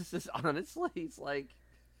is honestly it's like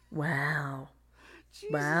wow.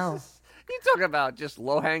 Jesus. Wow. You talk about just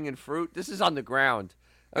low-hanging fruit. This is on the ground.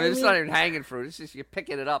 I mean, it's not even hanging fruit. It's just you're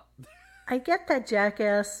picking it up. I get that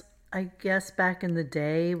Jackass, I guess back in the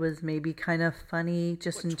day was maybe kind of funny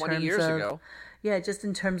just in 20 terms years of ago. Yeah, just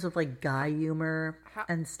in terms of like guy humor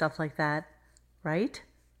and stuff like that, right?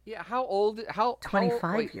 Yeah, how old?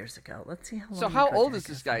 25 years ago. Let's see how long. So how ago old is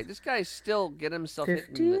Jackass this guy? was. This guy's still getting himself hit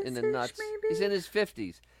in the 50s-ish, nuts. maybe? He's in his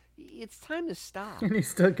 50s. It's time to stop. And he's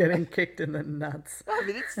still getting kicked in the nuts. I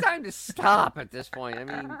mean, it's time to stop at this point. I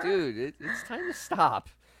mean, dude, it's time to stop.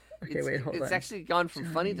 Okay, wait, hold on. It's actually gone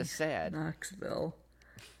from funny to sad. Knoxville.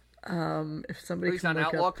 If somebody He's can on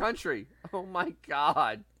look Outlaw up... Country. Oh my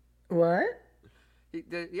God. What?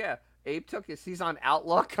 Abe Tookus. He's on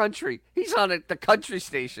Outlaw Country. He's on the country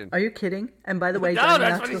station. Are you kidding? And by the way, No,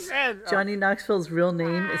 that's what he said. Johnny Knoxville's real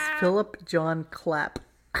name is Philip John Clapp.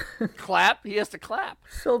 Clap. He has to clap.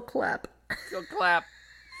 Phil Clapp. Go clap.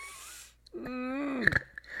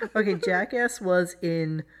 Okay, Jackass was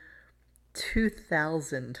in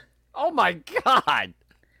 2000. Oh my God!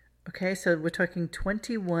 Okay, so we're talking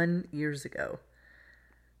 21 years ago.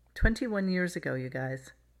 21 years ago, you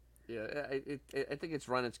guys. Yeah, I think it's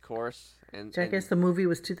run its course. And Jackass, the movie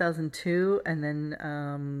was 2002, and then,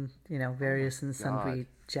 various and sundry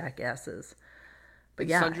jackasses. But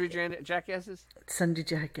yeah, sundry jackasses? Sundry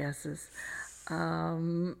jackasses.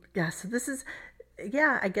 So this is,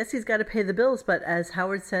 I guess he's got to pay the bills, but as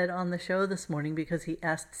Howard said on the show this morning, because he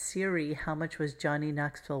asked Siri how much was Johnny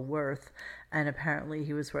Knoxville worth, and apparently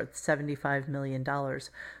he was worth $75 million.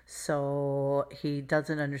 So he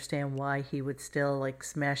doesn't understand why he would still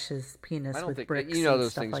smash his penis with bricks.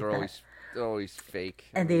 Those stuff things like are that. always fake.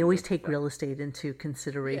 And they always take real estate into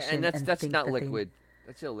consideration. Yeah, and that's think not that liquid.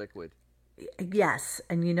 That's illiquid. Yes,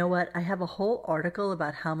 and you know what? I have a whole article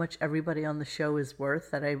about how much everybody on the show is worth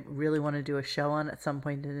that I really want to do a show on at some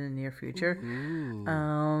point in the near future.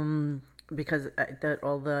 Because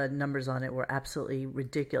all the numbers on it were absolutely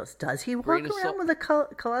ridiculous. Does he walk around with a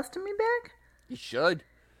colostomy bag? He should.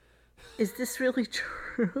 Is this really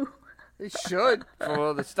true? He should,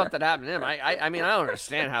 for the stuff that happened to him. I mean, I don't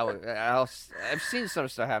understand how I've seen some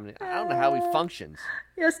stuff happening. I don't know how he functions.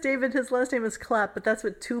 Yes, David, his last name is Clapp, but that's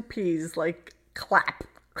with two P's, like clap.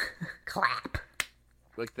 Clap.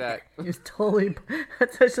 Like that. He's totally,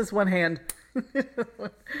 that's just one hand.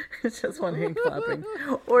 It's just one hand clapping,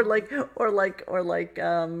 or like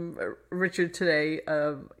Richard today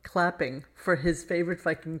clapping for his favorite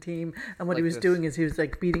Viking team, and what he was doing is he was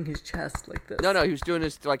beating his chest like this. No, he was doing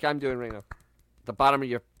this like I'm doing right now. The bottom of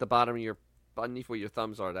your underneath where your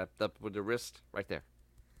thumbs are, with the wrist right there,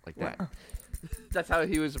 like that. Wow. That's how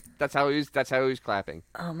he was clapping.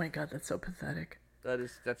 Oh my God, that's so pathetic.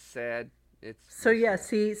 That's sad. So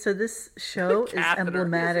this show is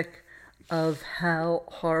emblematic of how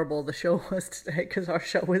horrible the show was today, because our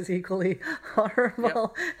show was equally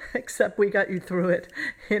horrible, except we got you through it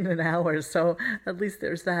in an hour, so at least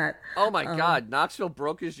there's that. Oh my God, Knoxville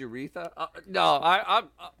broke his urethra? No,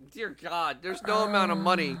 dear God, there's no amount of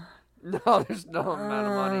money. No, there's no amount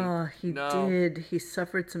of money. He did. He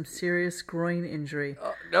suffered some serious groin injury.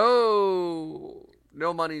 No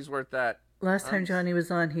money's worth that. Last time Johnny was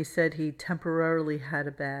on, he said he temporarily had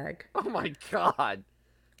a bag. Oh my God.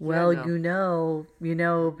 Well,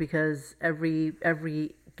 yeah, because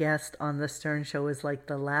every guest on the Stern Show is like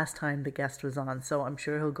the last time the guest was on, so I'm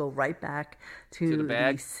sure he'll go right back to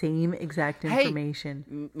the same exact information.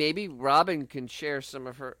 Hey, maybe Robin can share some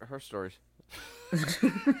of her stories.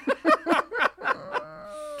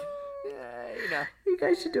 You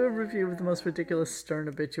guys should do a review of the most ridiculous Stern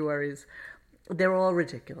obituaries. They're all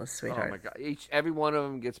ridiculous, sweetheart. Oh my God! Every one of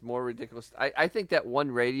them gets more ridiculous. I think that one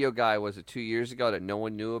radio guy was it 2 years ago that no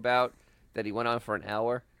one knew about, that he went on for an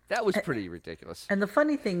hour. That was pretty ridiculous. And the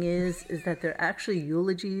funny thing is that they're actually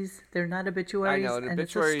eulogies. They're not obituaries. I know, and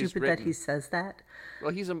it's so stupid that he says that.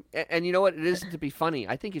 Well, and you know what? It isn't to be funny.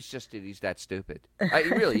 I think it's just that he's that stupid. He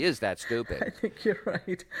really is that stupid. I think you're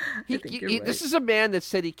right. This is a man that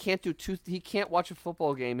said he can't he can't watch a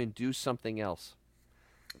football game and do something else.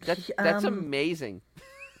 That's amazing.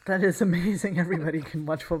 That is amazing. Everybody can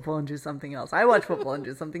watch football and do something else. I watch football and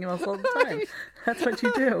do something else all the time. That's what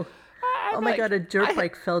you do. Oh my God, a dirt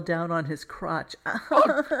bike fell down on his crotch.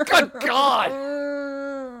 Oh, good God.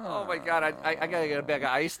 Oh my God, I gotta get a bag of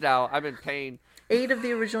ice now. I'm in pain. 8 of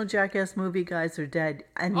the original Jackass movie guys are dead.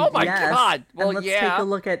 And oh my God. Well, and let's take a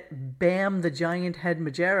look at Bam, the giant head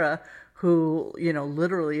Majera, who,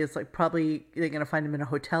 literally is probably they're going to find him in a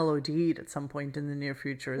hotel OD'd at some point in the near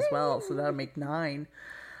future as well. So that'll make 9.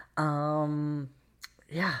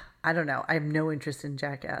 Yeah, I don't know. I have no interest in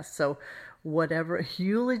Jackass. So whatever.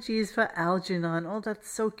 Eulogies for Algernon. Oh, that's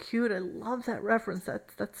so cute. I love that reference.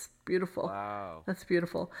 That's beautiful. Wow. That's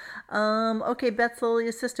beautiful. Okay, Beth's Lily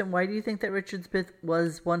assistant. Why do you think that Richard's bit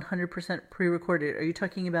was 100% pre-recorded? Are you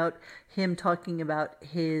talking about him talking about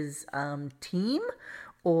his team?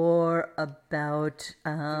 Or about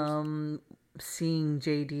seeing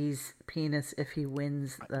JD's penis if he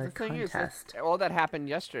wins the contest. All that happened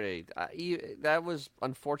yesterday. That was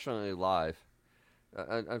unfortunately live.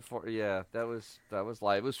 Yeah, that was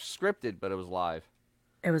live. It was scripted, but it was live.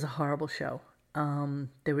 It was a horrible show.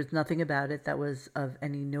 There was nothing about it that was of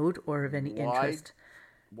any note or of any interest.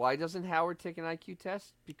 Why doesn't Howard take an IQ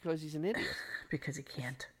test? Because he's an idiot. Because he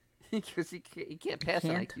can't. Because he can't pass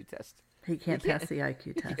an IQ test. He can't pass the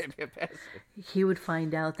IQ test. He can't pass it. He would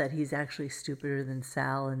find out that he's actually stupider than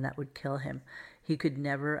Sal, and that would kill him. He could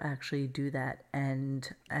never actually do that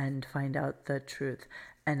and find out the truth.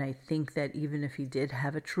 And I think that even if he did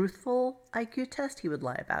have a truthful IQ test, he would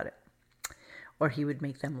lie about it. or he would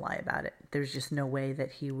make them lie about it. There's just no way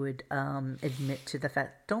that he would admit to the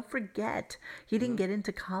fact. Don't forget, he didn't get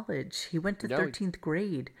into college. He went to 13th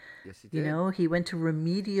grade. Yes, he did. You know, he went to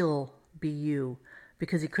remedial BU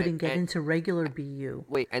because he couldn't get into regular BU.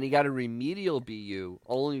 Wait, and he got a remedial BU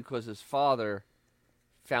only because his father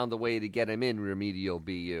found a way to get him in remedial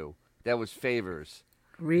BU. That was favors.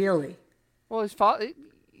 Really? Well, his father.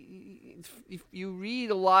 If you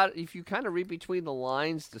read a lot, if you kind of read between the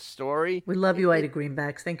lines, the story. We love you, Ida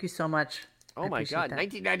Greenbacks. Thank you so much. Oh my God, that.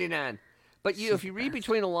 1999. But if you read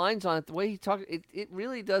between the lines on it, the way he talked, it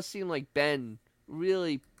really does seem like Ben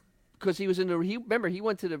really, because he was in the. Remember he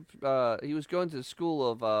went to the. He was going to the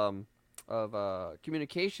school of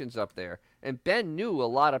communications up there, and Ben knew a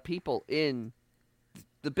lot of people in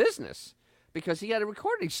the business because he had a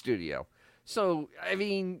recording studio. So I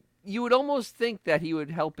mean, you would almost think that he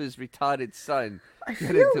would help his retarded son. I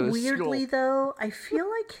get feel into a weirdly school. though. I feel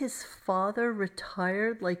like his father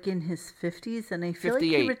retired like in his 50s, and I feel like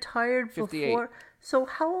he 58. retired 58. before. So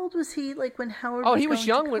how old was he like when Howard? Oh, was he was going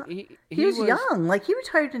young to when he was young. Like he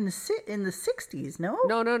retired in the 60s. No.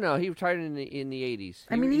 No. He retired in the 80s.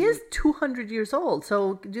 I mean, he is 200 years old.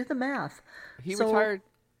 So do the math. He So- retired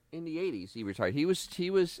in the 80s. He retired. He was Not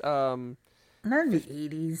in the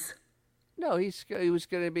 80s. no, he was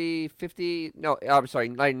going to be 50. No, I'm sorry,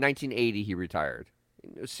 1980 he retired.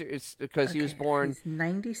 It's because he was born. He's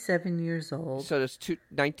 97 years old. So there's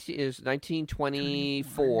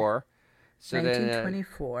 1924. So then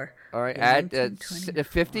 1924. all right, in add 1924.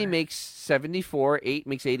 50 makes 74, 8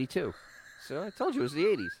 makes 82. So I told you it was the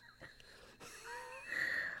 80s.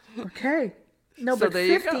 Okay. No, So but there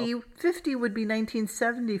you 50 would be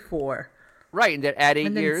 1974. Right, and then add 8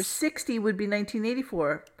 And then years, 60 would be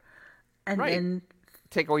 1984. And Right. then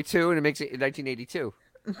take away 2 and it makes it 1982.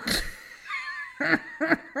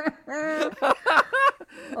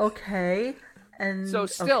 okay. And So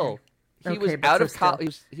still, okay. he was Okay, but out so of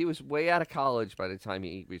college. still. He was way out of college by the time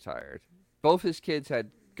he retired. Both his kids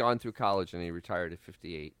had gone through college, and he retired at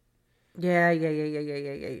 58. Yeah.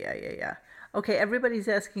 Okay, everybody's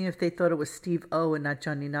asking if they thought it was Steve O and not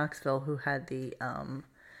Johnny Knoxville who had the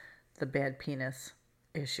bad penis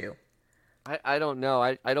issue. I don't know.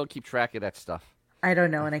 I don't keep track of that stuff. I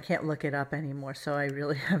don't know, and I can't look it up anymore, so I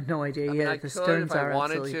really have no idea. I mean, I the could Stearns if I are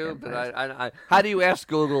wanted absolutely to, but vampires. I how do you ask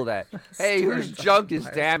Google that? Hey, whose Stearns are junk is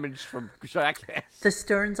vampires. damaged from Jackass? The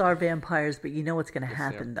Stearns are vampires, but you know what's going to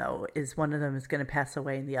happen, though, is one of them is going to pass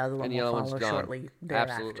away and the other one And the will other one's follow gone. shortly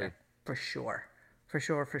thereafter. Absolutely. For sure.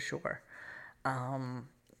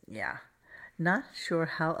 Yeah. Not sure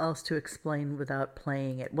how else to explain without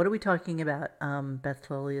playing it. What are we talking about, Beth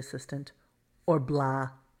Slowly Assistant? Or blah,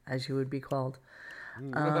 as you would be called.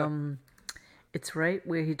 It's right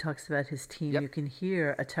where he talks about his team. Yep. You can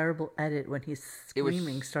hear a terrible edit when he's It was-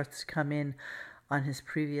 screaming starts to come in on his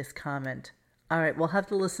previous comment. All right, we'll have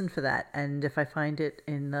to listen for that, and if I find it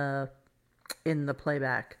in the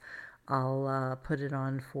playback, I'll put it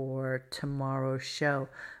on for tomorrow's show.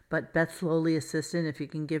 But Beth Slowly Assistant, if you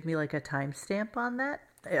can give me like a timestamp on that,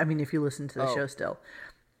 I mean, if you listen to the show still,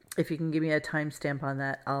 if you can give me a timestamp on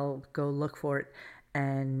that, I'll go look for it.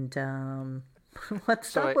 And let's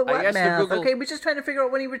So stop with I what asked the math. Google- Okay, we're just trying to figure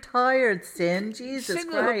out when he retired. Sin, Jesus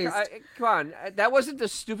Sitting there, Christ! come on, that wasn't the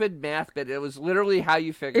stupid math bit. It was literally how you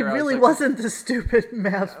It figure out. really It's like- wasn't the stupid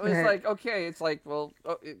math. It was bit. like, okay, it's like, well,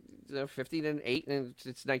 15 and 8, and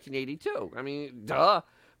it's 1982. I mean, duh.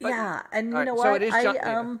 But- yeah, and you all right, know so what? it is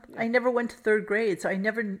I never went to third grade, so I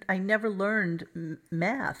never learned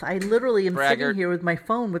math. I literally am Braggart. sitting here with my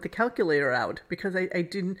phone with the calculator out because I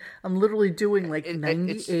didn't. I'm literally doing like It's-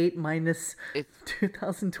 98 minus it's-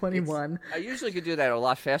 2021. I usually could do that a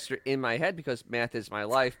lot faster in my head because math is my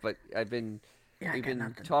life. But Yeah, I we've got been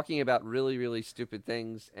nothing. talking about really, really stupid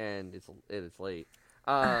things, and it's late.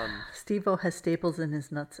 Steve-O has staples in his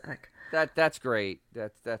nutsack. That's great.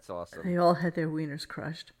 That's awesome. They all had their wieners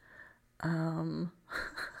crushed.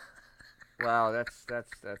 Wow, that's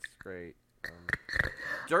great.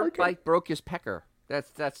 Dirt bike broke his pecker.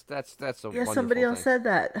 That's a Yeah, wonderful somebody else thing. said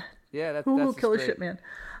that. Yeah, Who will that's kill a great. shit man?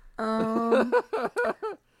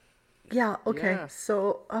 Yeah, okay. Yeah.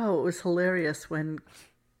 So, it was hilarious when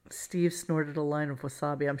Steve snorted a line of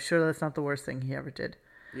wasabi. I'm sure that's not the worst thing he ever did.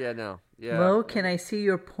 Yeah, no, yeah. Mo, can I see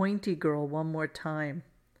your pointy girl one more time?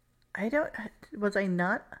 Was I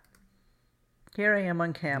not? Here I am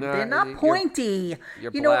on cam. No, They're not you're- pointy.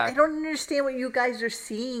 you're You know, I black. don't understand what you guys are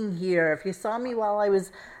seeing here. If you saw me while I was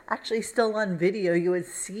actually still on video, you would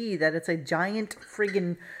see that it's a giant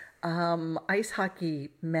friggin' ice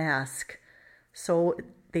hockey mask. So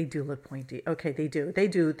they do look pointy. Okay, they do. They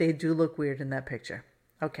do look weird in that picture.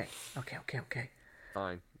 Okay.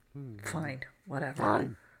 Fine. Fine.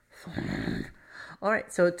 Whatever. Fine. All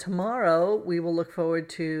right. So tomorrow we will look forward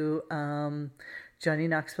to Johnny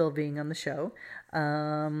Knoxville being on the show.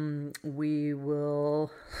 We will.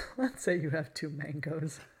 Let's say you have 2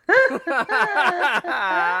 mangoes.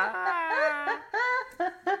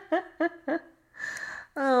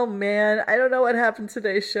 Oh man, I don't know what happened to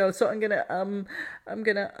today's show, so I'm gonna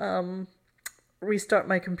restart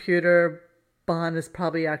my computer. Bon is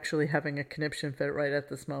probably actually having a conniption fit right at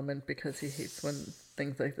this moment because he hates when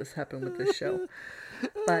things like this happen with this show.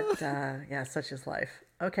 But yeah, such is life.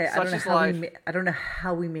 Okay, I don't know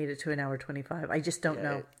how we made it to 1:25. I just don't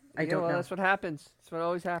know. I don't know. That's what happens. That's what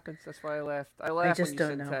always happens. That's why I laughed. I laugh when you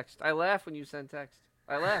send text. I laugh when you send text.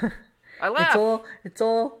 I laugh. I laugh. It's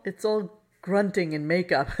all grunting and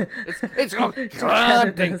makeup. It's all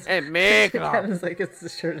grunting and makeup. It's like it's the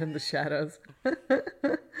shirt in the shadows.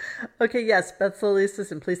 Okay, yes, Beth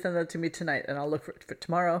Solistis, and please send that to me tonight, and I'll look for it for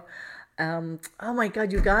tomorrow. Oh my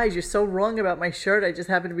God, you guys, you're so wrong about my shirt. I just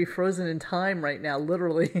happen to be frozen in time right now,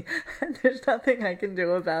 literally, and there's nothing I can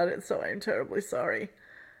do about it, so I'm terribly sorry.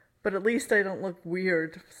 But at least I don't look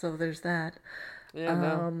weird, so there's that. Yeah,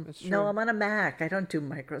 no, it's true. No, I'm on a Mac. I don't do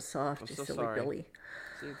Microsoft, you so silly sorry. Billy.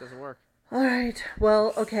 See, it doesn't work. All right.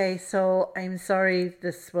 Well, okay, so I'm sorry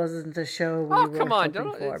this wasn't the show we were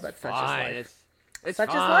hoping for, but such is life. It's such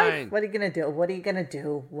fine. is life. What are you going to do? What are you going to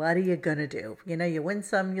do? What are you going to do? You know, you win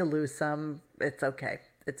some, you lose some. It's okay.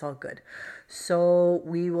 It's all good. So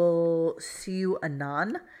we will see you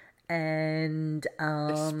anon. And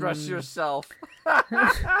express yourself. What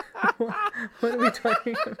are we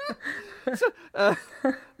talking about?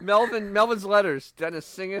 Melvin's letters. Dennis,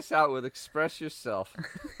 sing us out with "Express Yourself"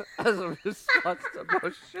 as a response to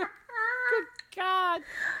motion. Good God!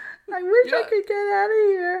 I wish I could get out of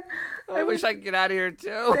here. I wish I could get out of here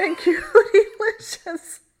too. Thank you,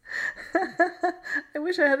 delicious. I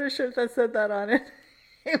wish I had a shirt that said that on it.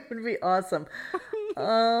 It would be awesome.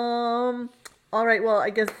 All right, well,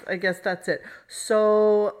 I guess that's it.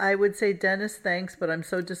 So I would say, Dennis, thanks, but I'm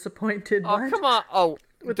so disappointed. Oh, come on. Oh,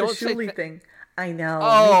 with the Shuli thing. I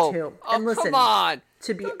know, me too. Oh, and listen, come on.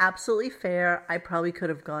 To be absolutely fair, I probably could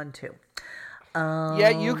have gone too. Yeah,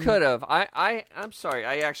 you could have. I'm sorry.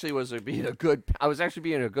 I actually was being a good. I was actually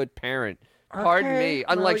being a good parent. Pardon me.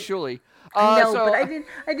 Unlike Shuli. I know, but I didn't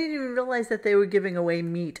even realize that they were giving away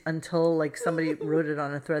meat until like somebody wrote it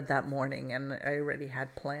on a thread that morning, and I already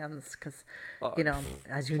had plans because,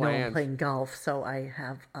 as you know, I'm playing golf, so I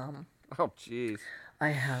have. Oh, jeez.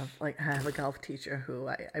 I have a golf teacher who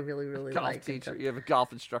I really like. Golf teacher. You have a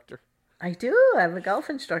golf instructor. I do. I have a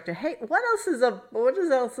golf instructor. Hey, what else is a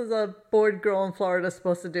bored girl in Florida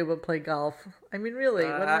supposed to do but play golf? I mean, really,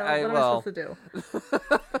 what am I supposed to do?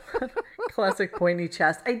 Classic pointy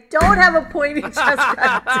chest. I don't have a pointy chest.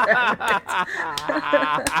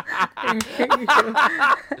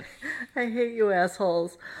 I hate you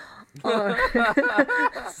assholes. So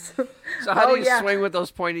how do you swing with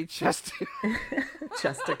those pointy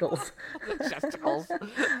chesticles? Chesticles.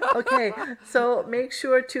 Okay, so make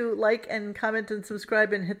sure to like and comment and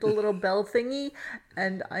subscribe and hit the little bell thingy.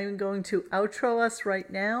 And I'm going to outro us right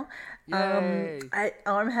now.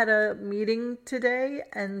 Arm had a meeting today,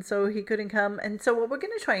 and so he couldn't come. And so what we're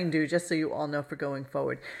going to try and do, just so you all know for going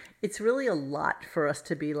forward, it's really a lot for us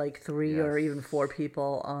to be like 3 or even 4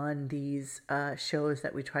 people on these shows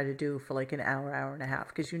that we try to do for like an hour and a half.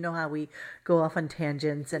 Because you know how we go off on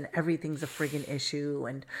tangents and everything's a friggin' issue.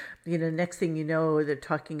 And, next thing you know, they're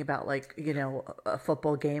talking about like, a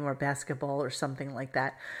football game or basketball or something like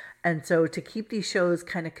that. And so to keep these shows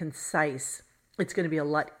kind of concise, it's going to be a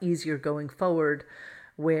lot easier going forward,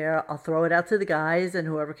 where I'll throw it out to the guys, and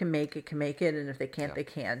whoever can make it, and if they can't, they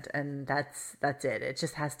can't, and that's it. It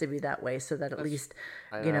just has to be that way, so that at least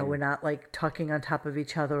we're not like talking on top of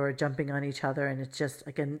each other or jumping on each other, and it's just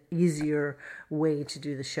like an easier way to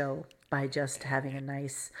do the show by just having a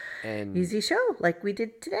nice, easy show like we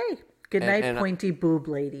did today. Good night, pointy boob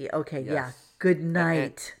lady. Okay, yeah. Good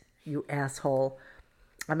night, you asshole.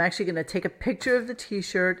 I'm actually going to take a picture of the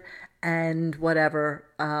t-shirt and whatever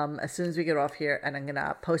as soon as we get off here, and I'm going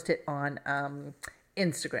to post it on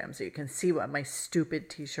Instagram so you can see what my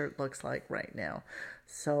stupid t-shirt looks like right now.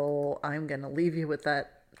 So I'm going to leave you with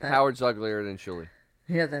that. Howard's uglier than Shuli.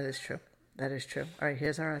 Yeah, that is true. That is true. All right,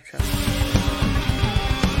 here's our outro.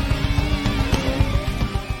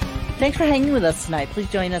 Thanks for hanging with us tonight. Please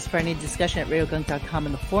join us for any discussion at RadioGunk.com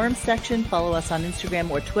in the forum section. Follow us on Instagram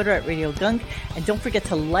or Twitter at RadioGunk. And don't forget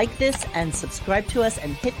to like this and subscribe to us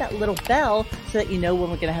and hit that little bell so that you know when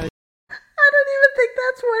we're going to have I don't even think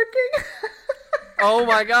that's working. Oh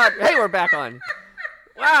my God. Hey, we're back on.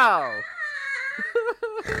 Wow.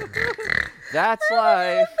 That's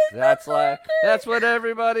life. That's life. That's what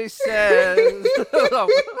everybody says.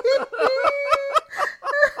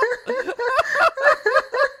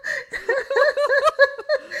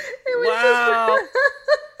 Wow.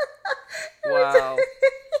 Wow.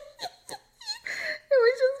 It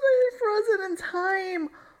was just like frozen in time.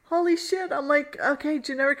 Holy shit. I'm like, okay,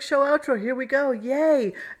 generic show outro. Here we go.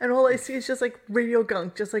 Yay. And all I see is just like Radio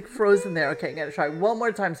Gunk, just like frozen there. Okay, I'm going to try one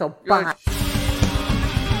more time. So, bye.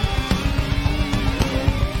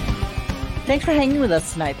 Thanks for hanging with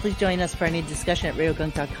us tonight. Please join us for any discussion at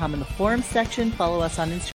radiogunk.com in the forum section. Follow us on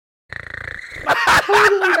Instagram.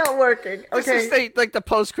 Totally not working. Okay. This is like the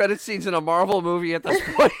post-credit scenes in a Marvel movie at this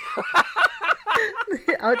point.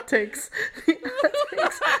 The outtakes. It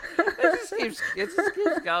just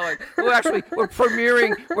keeps going. Well, actually, we're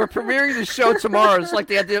premiering the show tomorrow. It's like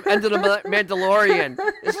the end of the Mandalorian.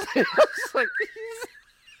 It's like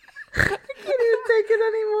I can't even take it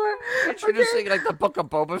anymore. Introducing like the Book of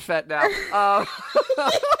Boba Fett now.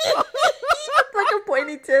 Like a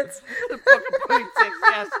pointy tits. The Book of Pointy Tits,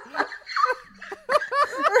 yes.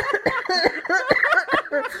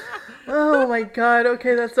 Oh my god.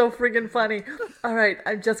 Okay, that's so friggin' funny. All right,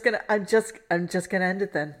 I'm just gonna end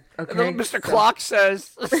it then. Okay. Little Mr. Clock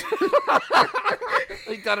says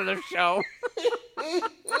he done it a show.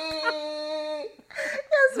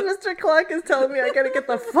 Yes, Mr. Clock is telling me I gotta get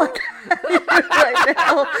the fuck out of here right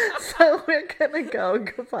now. So we're gonna go.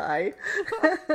 Goodbye.